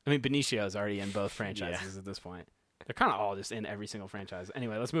 I mean, Benicio is already in both franchises at this point. They're kind of all just in every single franchise.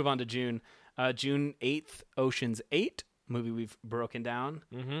 Anyway, let's move on to June. June 8th, Ocean's 8, movie we've broken down.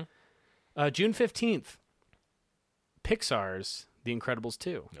 Mm-hmm. June 15th, Pixar's The Incredibles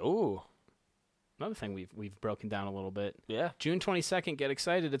 2. Ooh. Another thing we've broken down a little bit. Yeah. June 22nd, get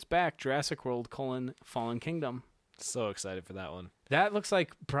excited, it's back. Jurassic World: Fallen Kingdom. So excited for that one. That looks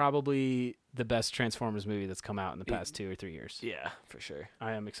like probably the best Transformers movie that's come out in the past 2 or 3 years. Yeah, for sure.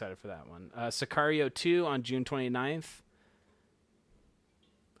 I am excited for that one. Sicario 2 on June 29th.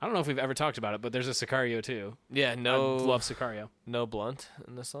 I don't know if we've ever talked about it, but there's a Sicario 2. Yeah, no. I love Sicario. No Blunt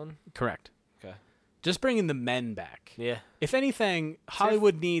in this one? Correct. Okay. Just bringing the men back. Yeah. If anything,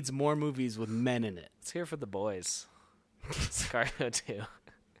 Hollywood needs more movies with men in it. It's here for the boys. Sicario 2.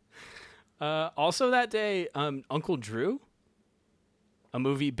 Also that day, Uncle Drew, a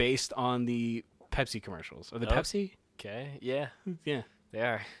movie based on the Pepsi commercials. Or the Pepsi? Okay, yeah. Yeah. They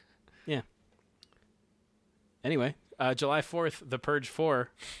are. Yeah. Anyway, July 4th, The Purge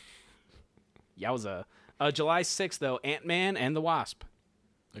 4. Yowza. July 6th, though, Ant-Man and the Wasp.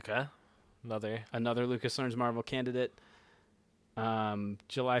 Okay. Another LucasArts Marvel candidate. July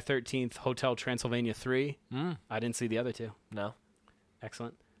 13th, Hotel Transylvania 3. I didn't see the other two. No.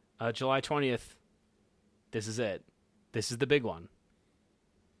 Excellent. July 20th, this is it. This is the big one.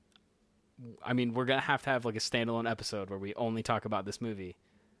 I mean, we're going to have like a standalone episode where we only talk about this movie.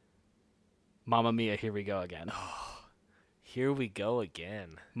 Mamma Mia, here we go again. Here we go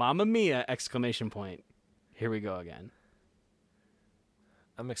again. Mamma Mia, ! Here we go again.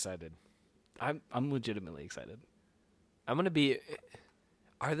 I'm excited. I'm legitimately excited. I'm going to be...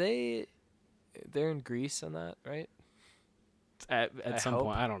 They're in Greece on that, right? At some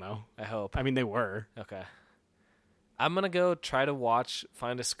point, I don't know. I hope. I mean, they were. Okay. I'm gonna go try to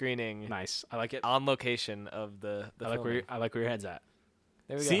find a screening. Nice, I like it. On location of the film. I like where your head's at.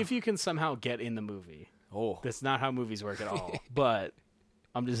 There we go. See if you can somehow get in the movie. Oh, that's not how movies work at all. But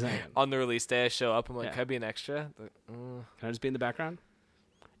I'm just saying. On the release day, I show up. I'm like, can I be an extra? Can I just be in the background?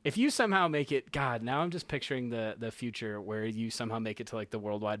 If you somehow make it, God, now I'm just picturing the future where you somehow make it to like the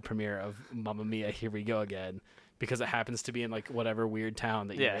worldwide premiere of Mamma Mia, Here We Go Again. Because it happens to be in like whatever weird town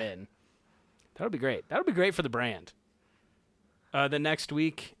that you're in. That would be great. That would be great for the brand. The next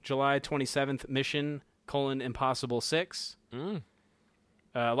week, July 27th, Mission: Impossible 6.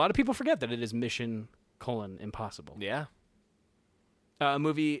 A lot of people forget that it is Mission: impossible. Yeah. A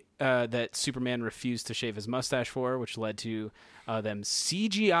movie that Superman refused to shave his mustache for, which led to them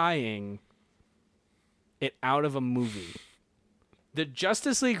CGIing it out of a movie. The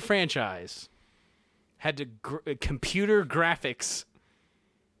Justice League franchise had to computer graphics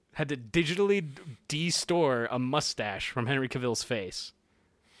had to digitally de-store a mustache from Henry Cavill's face.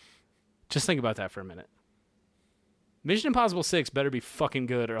 Just think about that for a minute. Mission Impossible 6 better be fucking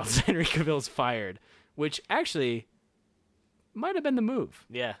good or else Henry Cavill's fired, which actually might have been the move.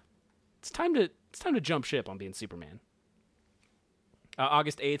 Yeah. It's time to jump ship on being Superman.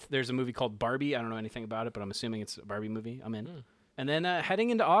 August 8th, there's a movie called Barbie. I don't know anything about it, but I'm assuming it's a Barbie movie. I'm in. And then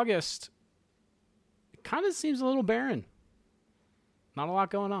heading into August, it kind of seems a little barren. Not a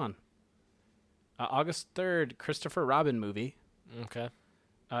lot going on. August 3rd, Christopher Robin movie. Okay.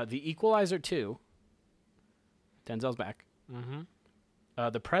 The Equalizer 2. Denzel's back. Mm-hmm.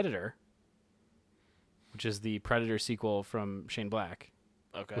 The Predator, which is the Predator sequel from Shane Black.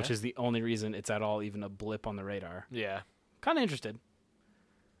 Okay. Which is the only reason it's at all even a blip on the radar. Yeah. Kind of interested.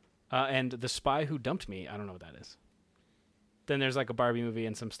 And The Spy Who Dumped Me. I don't know what that is. Then there's like a Barbie movie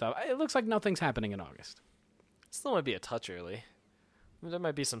and some stuff. It looks like nothing's happening in August. Still might be a touch early. There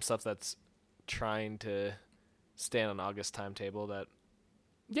might be some stuff that's trying to stay on an August timetable that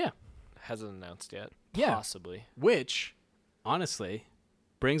hasn't announced yet. Yeah. Possibly. Which, honestly,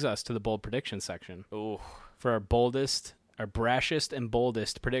 brings us to the bold prediction section. Ooh. For our boldest, our brashest and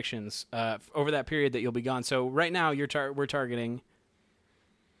boldest predictions over that period that you'll be gone. So right now we're targeting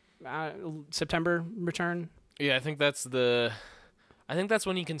September return. Yeah, I think that's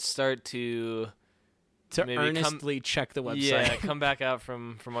when you can start to maybe earnestly check the website. Yeah, come back out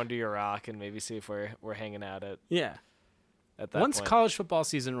from under your rock and maybe see if we're hanging out at that Once point. college football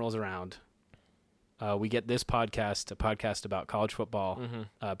season rolls around, we get this podcast, a podcast about college football,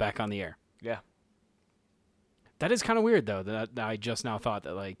 back on the air. Yeah. That is kind of weird, though, that I just now thought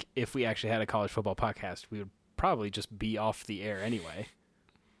that, like, if we actually had a college football podcast, we would probably just be off the air anyway.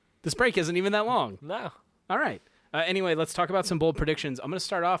 This break isn't even that long. No. All right. Anyway, let's talk about some bold predictions. I'm going to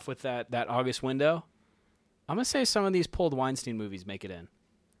start off with that August window. I'm going to say some of these pulled Weinstein movies make it in.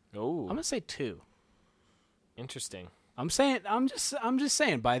 Oh. I'm going to say 2. Interesting. I'm just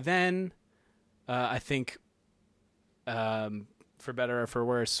saying. By then, I think, for better or for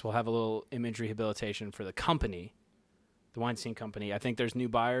worse, we'll have a little image rehabilitation for the company, the Weinstein Company. I think there's new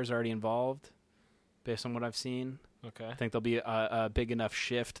buyers already involved, based on what I've seen. Okay. I think there'll be a big enough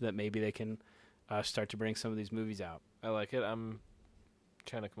shift that maybe they can start to bring some of these movies out. I like it. I'm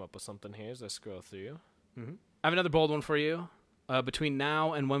trying to come up with something here as I scroll through. Mm-hmm. I have another bold one for you. Between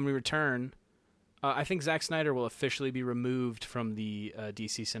now and when we return, I think Zack Snyder will officially be removed from the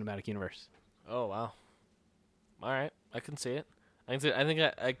DC Cinematic Universe. Oh, wow. All right. I can see it. I think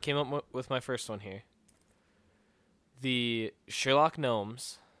I came up with my first one here. The Sherlock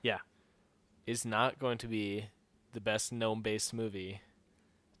Gnomes is not going to be the best gnome-based movie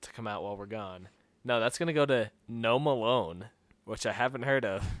to come out while we're gone. No, that's going to go to Gnome Alone, which I haven't heard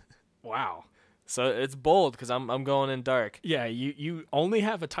of. Wow. So it's bold because I'm going in dark. Yeah, you only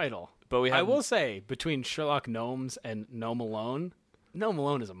have a title. But I will say, between Sherlock Gnomes and Gnome Alone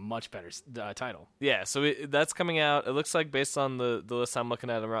is a much better title. Yeah, so that's coming out. It looks like, based on the list I'm looking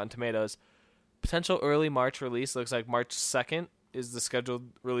at on Rotten Tomatoes, potential early March release. Looks like March 2nd is the scheduled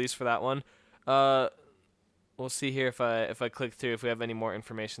release for that one. We'll see here if I click through if we have any more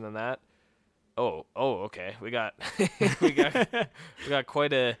information than that. Oh, okay. We got we got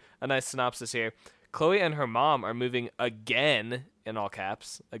quite a nice synopsis here. Chloe and her mom are moving again in all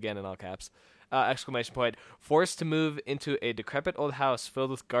caps. Exclamation point. Forced to move into a decrepit old house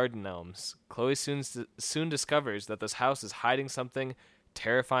filled with garden gnomes. Chloe soon discovers that this house is hiding something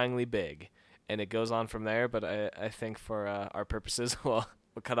terrifyingly big. And it goes on from there, but I think for our purposes, we'll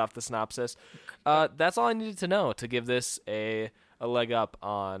cut off the synopsis. That's all I needed to know to give this a leg up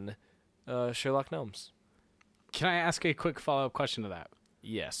on Sherlock Gnomes. Can I ask a quick follow-up question to that?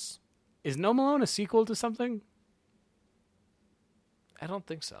 Yes. Is Gnome Alone a sequel to something? I don't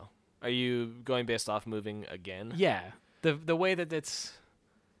think so. Are you going based off moving again? Yeah. The way that it's...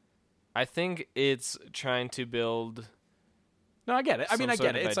 I think it's trying to build... No, I get it. I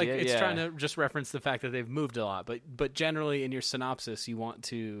get it. It's idea. like it's trying to just reference the fact that they've moved a lot, but generally in your synopsis you want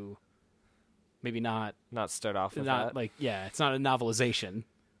to maybe not start off with not that. like it's not a novelization.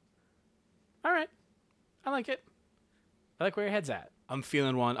 All right. I like it. I like where your head's at. I'm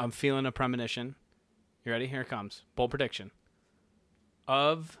feeling one. I'm feeling a premonition. You ready? Here it comes. Bold prediction.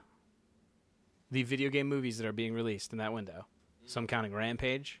 Of the video game movies that are being released in that window. So I'm counting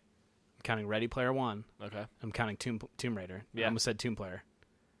Rampage. I'm counting Ready Player One. Okay. I'm counting Tomb Raider. Yeah. I almost said Tomb Player.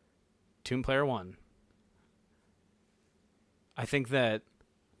 Tomb Player 1. I think that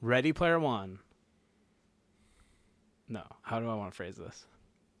Ready Player One. No, how do I want to phrase this?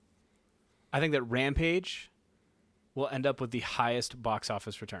 I think that Rampage will end up with the highest box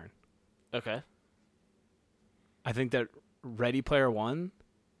office return. Okay. I think that Ready Player One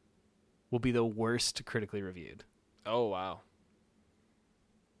will be the worst critically reviewed. Oh, wow.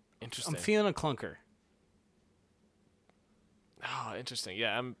 Interesting. I'm feeling a clunker. Oh, interesting.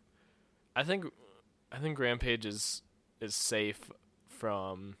 Yeah, I think Rampage is safe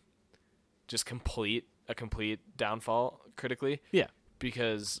from just a complete downfall critically. Yeah.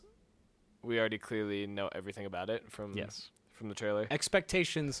 Because we already clearly know everything about it from the trailer.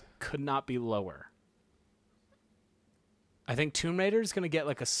 Expectations could not be lower. I think Tomb Raider is going to get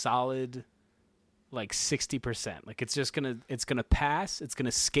like a solid 60%. Like it's going to pass, it's going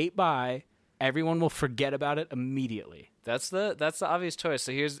to skate by. Everyone will forget about it immediately. That's the obvious choice.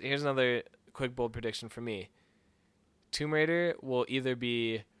 So here's another quick bold prediction for me. Tomb Raider will either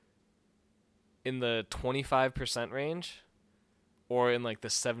be in the 25% range or in like the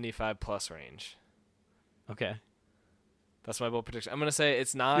 75 plus range. Okay. That's my bold prediction. I'm going to say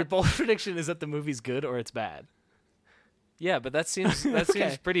it's not. Your bold prediction is that the movie's good or it's bad. Yeah, but that seems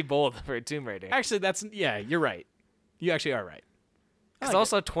seems pretty bold for a Tomb Raider. Actually, you're right. You actually are right. Because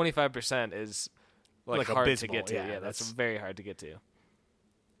also 25% is like hard abysmal, to get to. yeah, Yeah, that's very hard to get to.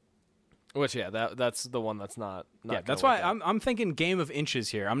 Which that's the one that's not that's why I'm thinking game of inches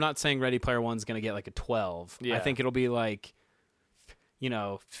here. I'm not saying Ready Player One's going to get like a 12. Yeah. I think it'll be like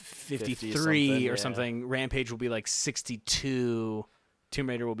 53 or something. Rampage will be like 62. Tomb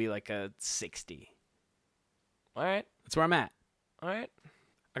Raider will be like a 60. All right. That's where I'm at. All right.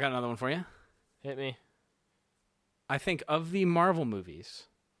 I got another one for you. Hit me. I think of the Marvel movies,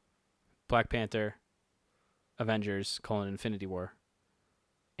 Black Panther, Avengers, Infinity War,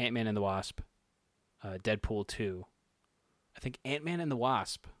 Ant-Man and the Wasp, Deadpool 2. I think Ant-Man and the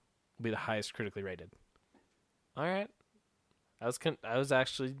Wasp will be the highest critically rated. All right. I was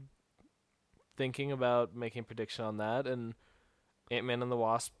actually thinking about making a prediction on that, and Ant-Man and the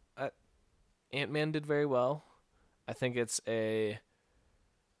Wasp. Ant-Man did very well. I think it's a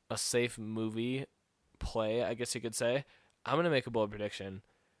safe movie play, I guess you could say. I'm going to make a bold prediction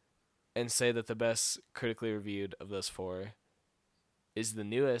and say that the best critically reviewed of those four is the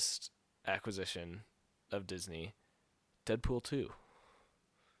newest acquisition of Disney, Deadpool 2.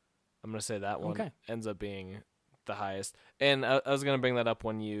 I'm going to say that one ends up being the highest. And I was going to bring that up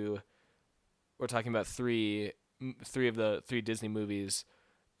when you were talking about three of the three Disney movies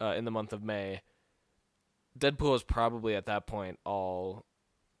in the month of May. Deadpool is probably at that point all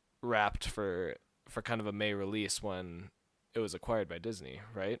wrapped for kind of a May release when it was acquired by Disney,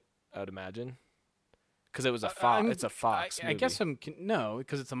 right? I would imagine. Because it was it's a Fox movie. I guess no,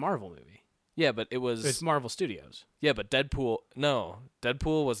 because it's a Marvel movie. Yeah, but it's Marvel Studios. Yeah, but Deadpool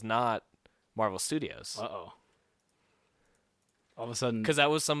was not Marvel Studios. Uh-oh. All of a sudden, because that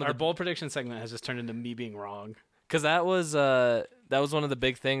was our bold prediction segment has just turned into me being wrong. Because that was one of the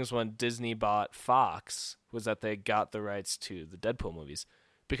big things when Disney bought Fox, was that they got the rights to the Deadpool movies.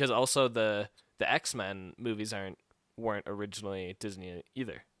 Because also the X-Men movies weren't originally Disney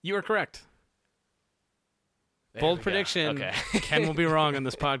either. You are correct. Bold prediction. Okay. Ken will be wrong on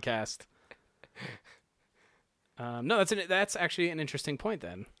this podcast. No, that's actually an interesting point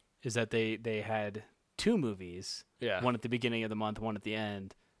then, is that they had two movies, one at the beginning of the month, one at the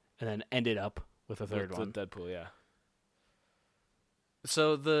end, and then ended up with a third one. Deadpool, yeah.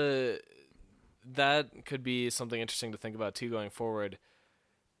 So that could be something interesting to think about too going forward.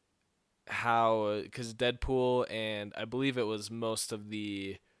 Because Deadpool and I believe it was most of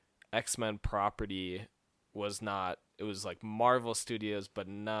the X-Men property was like Marvel Studios, but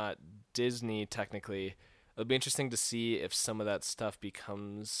not Disney technically. It'll be interesting to see if some of that stuff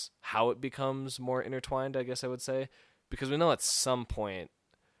how it becomes more intertwined, I guess I would say. Because we know at some point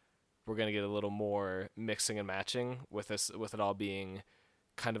we're going to get a little more mixing and matching with it all being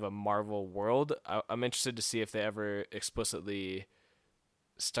kind of a Marvel world. I'm interested to see if they ever explicitly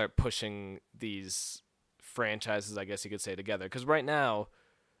start pushing these franchises, I guess you could say, together. Because right now,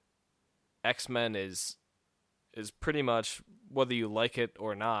 X-Men is pretty much, whether you like it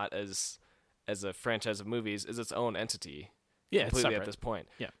or not, as a franchise of movies, is its own entity. Yeah, completely at this point.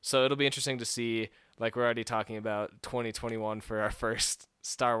 Yeah. So it'll be interesting to see, like we're already talking about 2021 for our first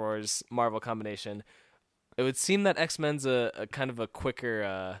Star Wars Marvel combination. It would seem that X-Men's a kind of a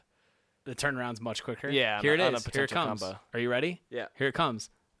quicker... the turnaround's much quicker. Yeah, here it is. On a Here it comes. combo. Are you ready? Yeah. Here it comes.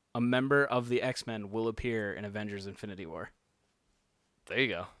 A member of the X-Men will appear in Avengers: Infinity War. There you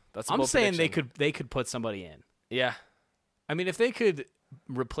go. I'm saying they could put somebody in. Yeah. I mean, if they could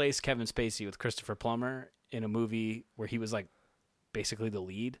replace Kevin Spacey with Christopher Plummer in a movie where he was like basically the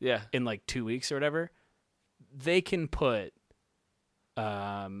lead Yeah. in like 2 weeks or whatever, they can put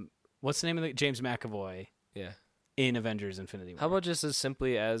what's the name of the James McAvoy Yeah. in Avengers Infinity War. How about just as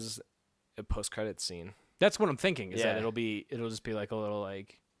simply as a post-credits scene That's what I'm thinking, is that Yeah. it'll just be like a little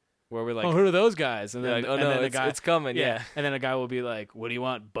like, where we're like, oh, who are those guys? And you're then, like, oh and no, then the it's, guy, it's coming. Yeah. and then a guy will be like, what do you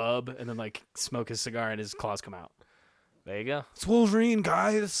want, bub? And then like smoke his cigar and his claws come out. There you go. It's Wolverine,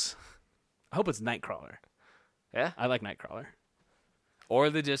 guys. I hope it's Nightcrawler. Yeah. I like Nightcrawler. Or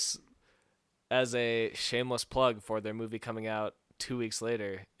they just, as a shameless plug for their movie coming out 2 weeks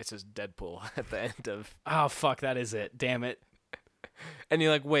later, it's just Deadpool at the end of. Oh, fuck, that is it. Damn it. And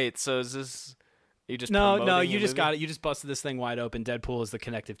you're like, wait, so is this? You just No, promoting you your just movie? got it. You just busted this thing wide open. Deadpool is the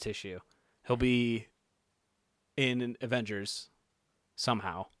connective tissue. He'll be in Avengers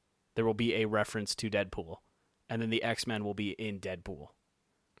somehow. There will be a reference to Deadpool. And then the X-Men will be in Deadpool.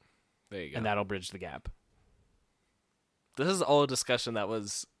 There you go. And that'll bridge the gap. This is all a discussion that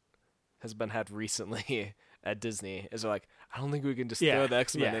has been had recently at Disney. Is they're like, I don't think we can just Yeah, throw the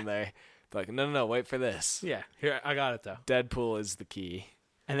X-Men yeah. in there. They're like, no, wait for this. Yeah, here, I got it, though. Deadpool is the key.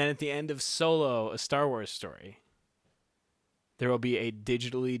 And then at the end of Solo, a Star Wars story, there will be a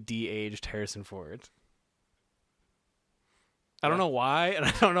digitally de-aged Harrison Ford. I don't know why, and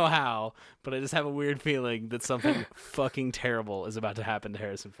I don't know how, but I just have a weird feeling that something fucking terrible is about to happen to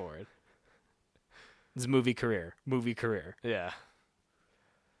Harrison Ford. His movie career. Yeah.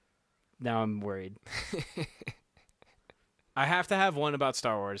 Now I'm worried. I have to have one about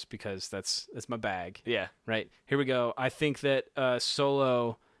Star Wars because that's my bag. Yeah. Right, here we go. I think that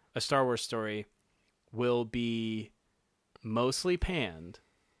Solo, a Star Wars story, will be mostly panned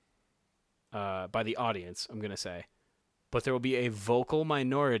by the audience, I'm going to say. But there will be a vocal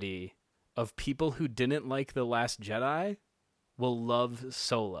minority of people who didn't like The Last Jedi will love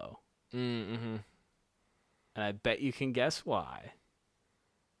Solo. Mm-hmm. And I bet you can guess why.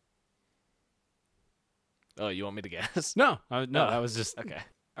 Oh, you want me to guess? No, that was just... Okay.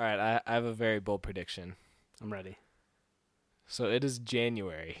 All right, I have a very bold prediction. I'm ready. So it is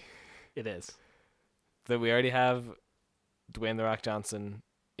January. It is. That we already have Dwayne The Rock Johnson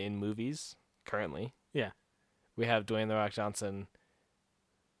in movies currently. Yeah. We have Dwayne The Rock Johnson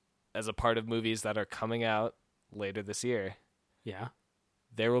as a part of movies that are coming out later this year. Yeah.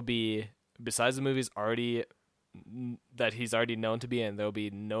 There will be, besides the movies already that he's already known to be in, there will be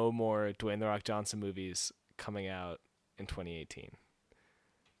no more Dwayne The Rock Johnson movies coming out in 2018.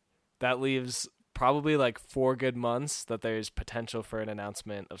 That leaves probably like 4 good months that there's potential for an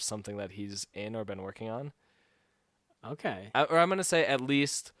announcement of something that he's in or been working on. Okay. Or I'm going to say at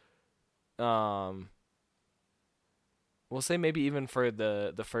least, we'll say maybe even for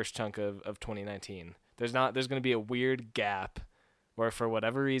the first chunk of 2019. There's going to be a weird gap where for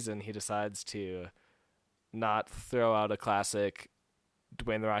whatever reason he decides to not throw out a classic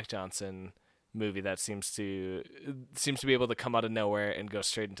Dwayne The Rock Johnson movie that seems to be able to come out of nowhere and go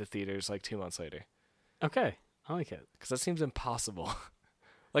straight into theaters like 2 months later. Okay. I like it. Because that seems impossible.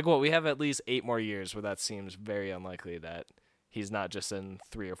 Like, what, we have at least 8 more years where that seems very unlikely that he's not just in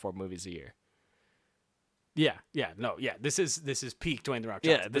 3 or 4 movies a year. Yeah. This is peak Dwayne The Rock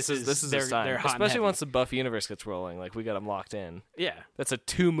Johnson. Yeah, this is a sign. They're hot and Especially heavy. once the Buffy universe gets rolling. Like, we got him locked in. Yeah, That's a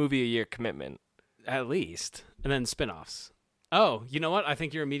 2 movie a year commitment. at least. And then spin-offs. Oh, you know what? I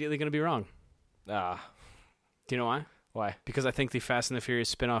think you're immediately going to be wrong. Ah, Do you know why? why? Because I think the Fast and the Furious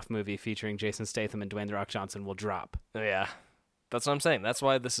spin-off movie featuring Jason Statham and Dwayne The Rock Johnson will drop. Yeah, that's what I'm saying. That's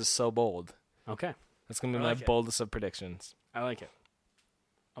why this is so bold. Okay. That's gonna be I my like it. boldest of predictions. I like it.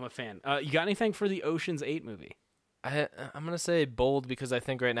 I'm a fan. You got anything for the Ocean's 8 movie? I'm gonna say bold because I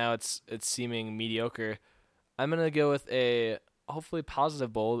think right now it's seeming mediocre. I'm gonna go with a hopefully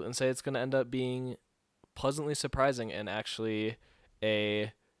positive bold and say it's gonna end up being pleasantly surprising and actually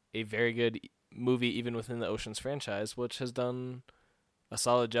a very good movie even within the Ocean's franchise, which has done a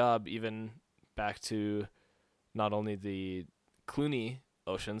solid job even back to not only the Clooney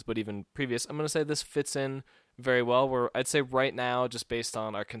Oceans but even previous. I'm gonna say this fits in very well. Where I'd say right now, just based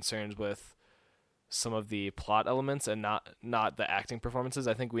on our concerns with some of the plot elements and not the acting performances,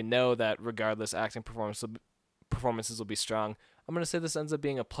 I think we know that regardless, acting performances will be strong. I'm going to say this ends up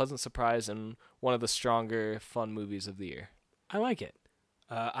being a pleasant surprise and one of the stronger, fun movies of the year. I like it.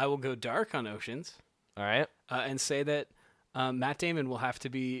 I will go dark on Oceans. All right? And say that Matt Damon will have to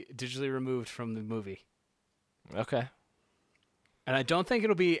be digitally removed from the movie. Okay. And I don't think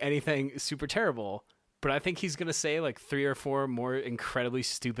it'll be anything super terrible, but I think he's going to say like 3 or 4 more incredibly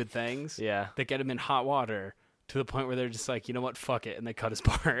stupid things Yeah. that get him in hot water to the point where they're just like, you know what, fuck it, and they cut his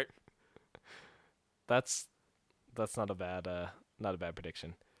part. That's not a bad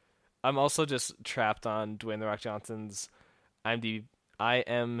prediction. I'm also just trapped on Dwayne The Rock Johnson's IMDb.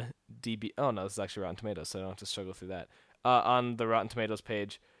 Oh no, this is actually Rotten Tomatoes, so I don't have to struggle through that. On the Rotten Tomatoes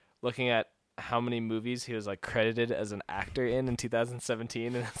page, looking at how many movies he was like credited as an actor in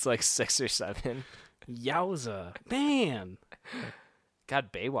 2017, and it's like 6 or 7. Yowza, man!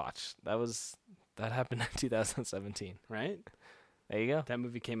 God, Baywatch. That happened in 2017, right? There you go. That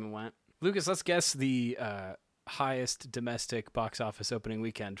movie came and went. Lucas, let's guess the highest domestic box office opening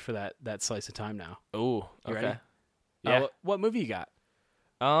weekend for that slice of time now. Oh, you okay. ready? Yeah. What movie you got?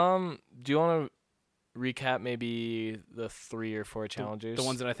 Do you want to recap maybe the 3 or 4 challengers? The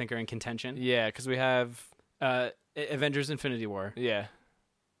ones that I think are in contention? Yeah, because we have Avengers Infinity War. Yeah.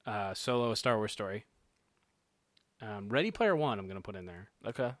 Solo, A Star Wars Story. Ready Player One, I'm going to put in there.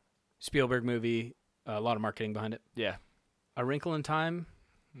 Okay. Spielberg movie, a lot of marketing behind it. Yeah. A Wrinkle in Time?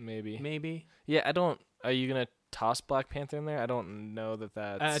 Maybe. Yeah, are you going to toss Black Panther in there? I don't know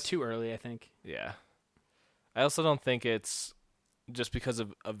that's... too early, I think. Yeah. I also don't think it's just because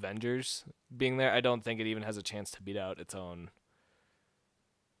of Avengers being there. I don't think it even has a chance to beat out its own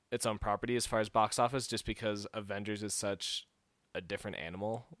property as far as box office, just because Avengers is such a different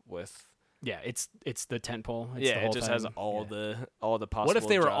animal with... Yeah, it's the tentpole. It just has all the possible... What if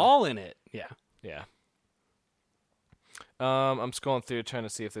they were all in it? Yeah. Yeah. I'm scrolling through trying to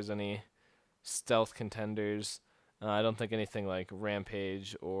see if there's any stealth contenders. I don't think anything like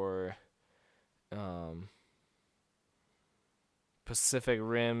Rampage or Pacific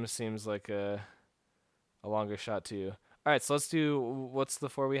Rim seems like a longer shot too. All right, so let's do, what's the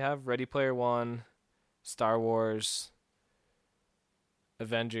 4 we have? Ready Player One, Star Wars,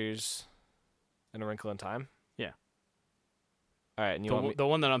 Avengers, and A Wrinkle in Time? Yeah. All right, and the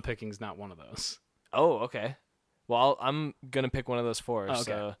one that I'm picking is not one of those. Oh, okay. Well, I'm going to pick one of those 4. Oh, okay.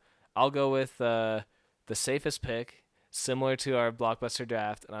 So I'll go with the safest pick, similar to our blockbuster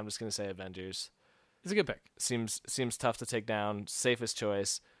draft, and I'm just going to say Avengers. It's a good pick. Seems tough to take down. Safest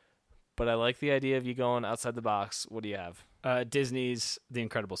choice. But I like the idea of you going outside the box. What do you have? Disney's The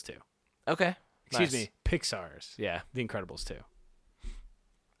Incredibles 2. Okay. Excuse me. Pixar's. Yeah. The Incredibles 2.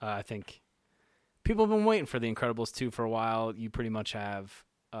 I think people have been waiting for The Incredibles 2 for a while. You pretty much have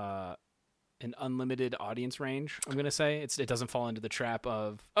an unlimited audience range, I'm going to say. It doesn't fall into the trap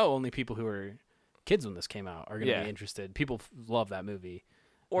of, only people who were kids when this came out are going to be interested. People love that movie.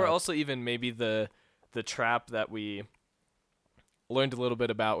 Or also even maybe the trap that we learned a little bit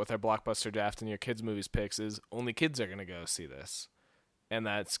about with our blockbuster draft and your kids' movies picks is only kids are going to go see this. And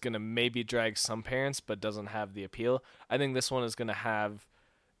that's going to maybe drag some parents, but doesn't have the appeal. I think this one is going to have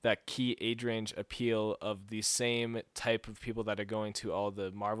that key age range appeal of the same type of people that are going to all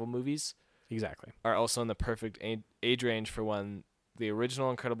the Marvel movies. Exactly. Are also in the perfect age range for when the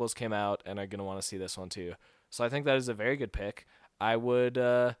original Incredibles came out and are going to want to see this one too. So I think that is a very good pick. I would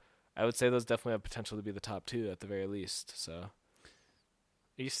say those definitely have potential to be the top 2 at the very least. So,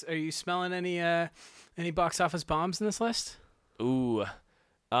 are you smelling any box office bombs in this list? Ooh,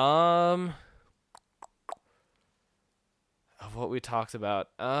 of what we talked about,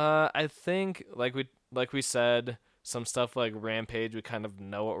 I think like we said, some stuff like Rampage, we kind of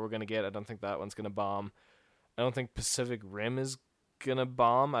know what we're gonna get. I don't think that one's gonna bomb. I don't think Pacific Rim is gonna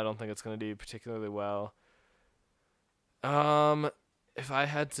bomb. I don't think it's gonna do particularly well. If I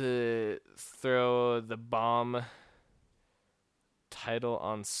had to throw the bomb title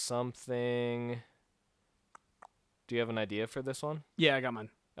on something, do you have an idea for this one? Yeah, I got mine.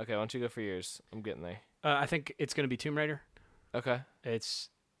 Okay, why don't you go for yours? I'm getting there. I think it's going to be Tomb Raider. Okay. It's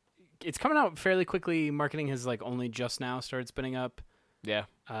coming out fairly quickly. Marketing has only just now started spinning up. Yeah.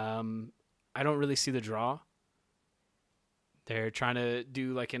 I don't really see the draw. They're trying to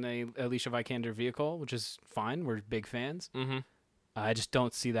do an Alicia Vikander vehicle, which is fine. We're big fans. Mm-hmm. I just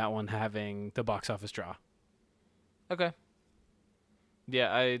don't see that one having the box office draw. Okay.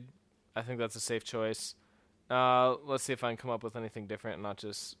 Yeah, I think that's a safe choice. Let's see if I can come up with anything different and not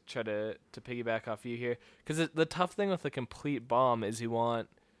just try to piggyback off you here. Because the tough thing with a complete bomb is you got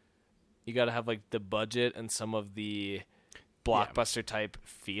to have the budget and some of the blockbuster type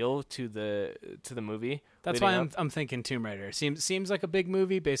feel to the movie. That's why I'm thinking Tomb Raider. Seems like a big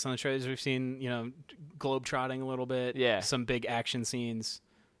movie based on the trailers we've seen. Globe trotting a little bit. Yeah, some big action scenes.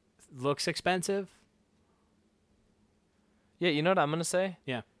 Looks expensive. Yeah, you know what I'm gonna say?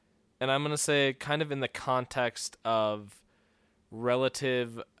 Yeah, and I'm gonna say kind of in the context of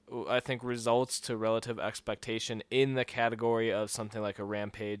relative, I think, results to relative expectation in the category of something like a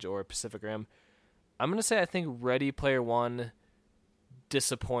Rampage or Pacific Rim. I'm going to say I think Ready Player One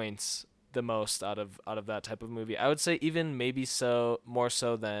disappoints the most out of that type of movie. I would say even maybe more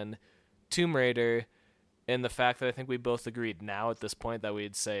so than Tomb Raider, in the fact that I think we both agreed now at this point that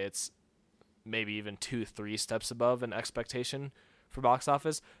we'd say it's maybe even 2-3 steps above an expectation for box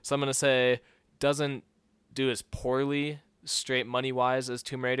office. So I'm going to say doesn't do as poorly straight money-wise as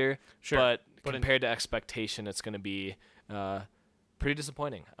Tomb Raider, Sure. but compared to expectation, it's going to be pretty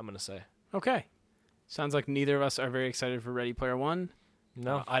disappointing, I'm going to say. Okay. Sounds like neither of us are very excited for Ready Player One.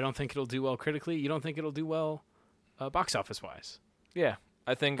 No. I don't think it'll do well critically. You don't think it'll do well box office-wise? Yeah.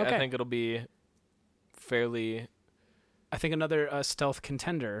 I think it'll be fairly... I think another stealth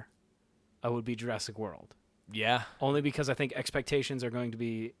contender would be Jurassic World. Yeah. Only because I think expectations are going to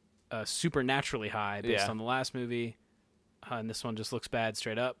be supernaturally high based on the last movie, and this one just looks bad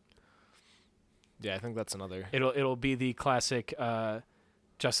straight up. Yeah, I think that's another... It'll be the classic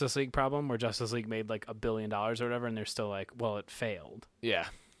Justice League problem where Justice League made like $1 billion or whatever, and they're still like, well, it failed. Yeah.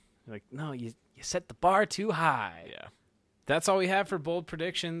 Like, no, you set the bar too high. Yeah. That's all we have for bold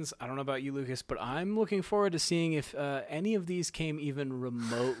predictions. I don't know about you, Lucas, but I'm looking forward to seeing if any of these came even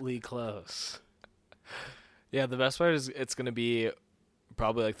remotely close. Yeah, the best part is it's going to be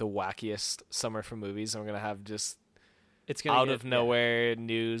probably like the wackiest summer for movies. And we're going to have just out of nowhere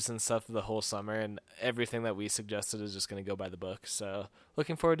news and stuff the whole summer, and everything that we suggested is just going to go by the book. So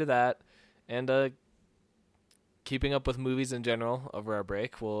looking forward to that, and keeping up with movies in general over our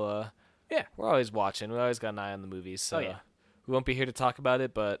break. We're always watching. We always got an eye on the movies. So we won't be here to talk about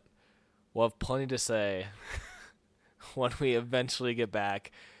it, but we'll have plenty to say when we eventually get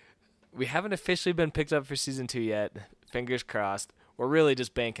back. We haven't officially been picked up for season 2 yet. Fingers crossed. We're really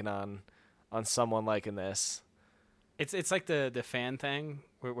just banking on someone liking this. It's like the fan thing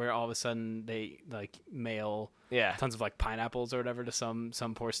where all of a sudden they like mail tons of like pineapples or whatever to some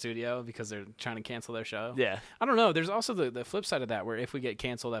poor studio because they're trying to cancel their show. Yeah. I don't know. There's also the flip side of that where if we get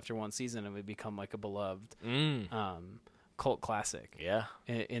canceled after one season and we become like a beloved cult classic. Yeah.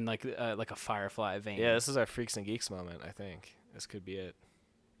 In like a Firefly vein. Yeah, this is our Freaks and Geeks moment, I think. This could be it.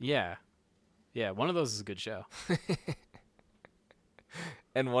 Yeah. Yeah, one of those is a good show.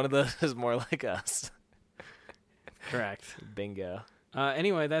 And one of those is more like us. Correct. Bingo.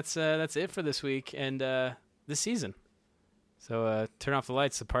 Anyway, that's it for this week and this season. So turn off the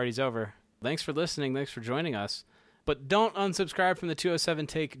lights. The party's over. Thanks for listening. Thanks for joining us. But don't unsubscribe from the 207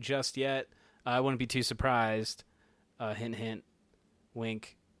 Take just yet. I wouldn't be too surprised. Hint, hint.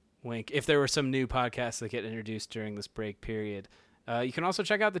 Wink, wink. If there were some new podcasts that get introduced during this break period. You can also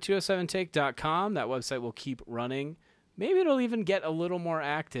check out the 207take.com. That website will keep running. Maybe it'll even get a little more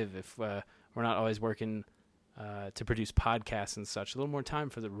active if we're not always working to produce podcasts and such. A little more time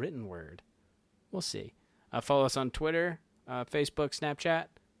for the written word. We'll see. Follow us on Twitter, Facebook, Snapchat,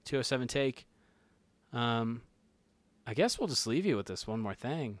 207take. I guess we'll just leave you with this one more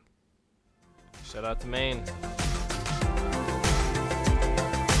thing. Shout out to Maine.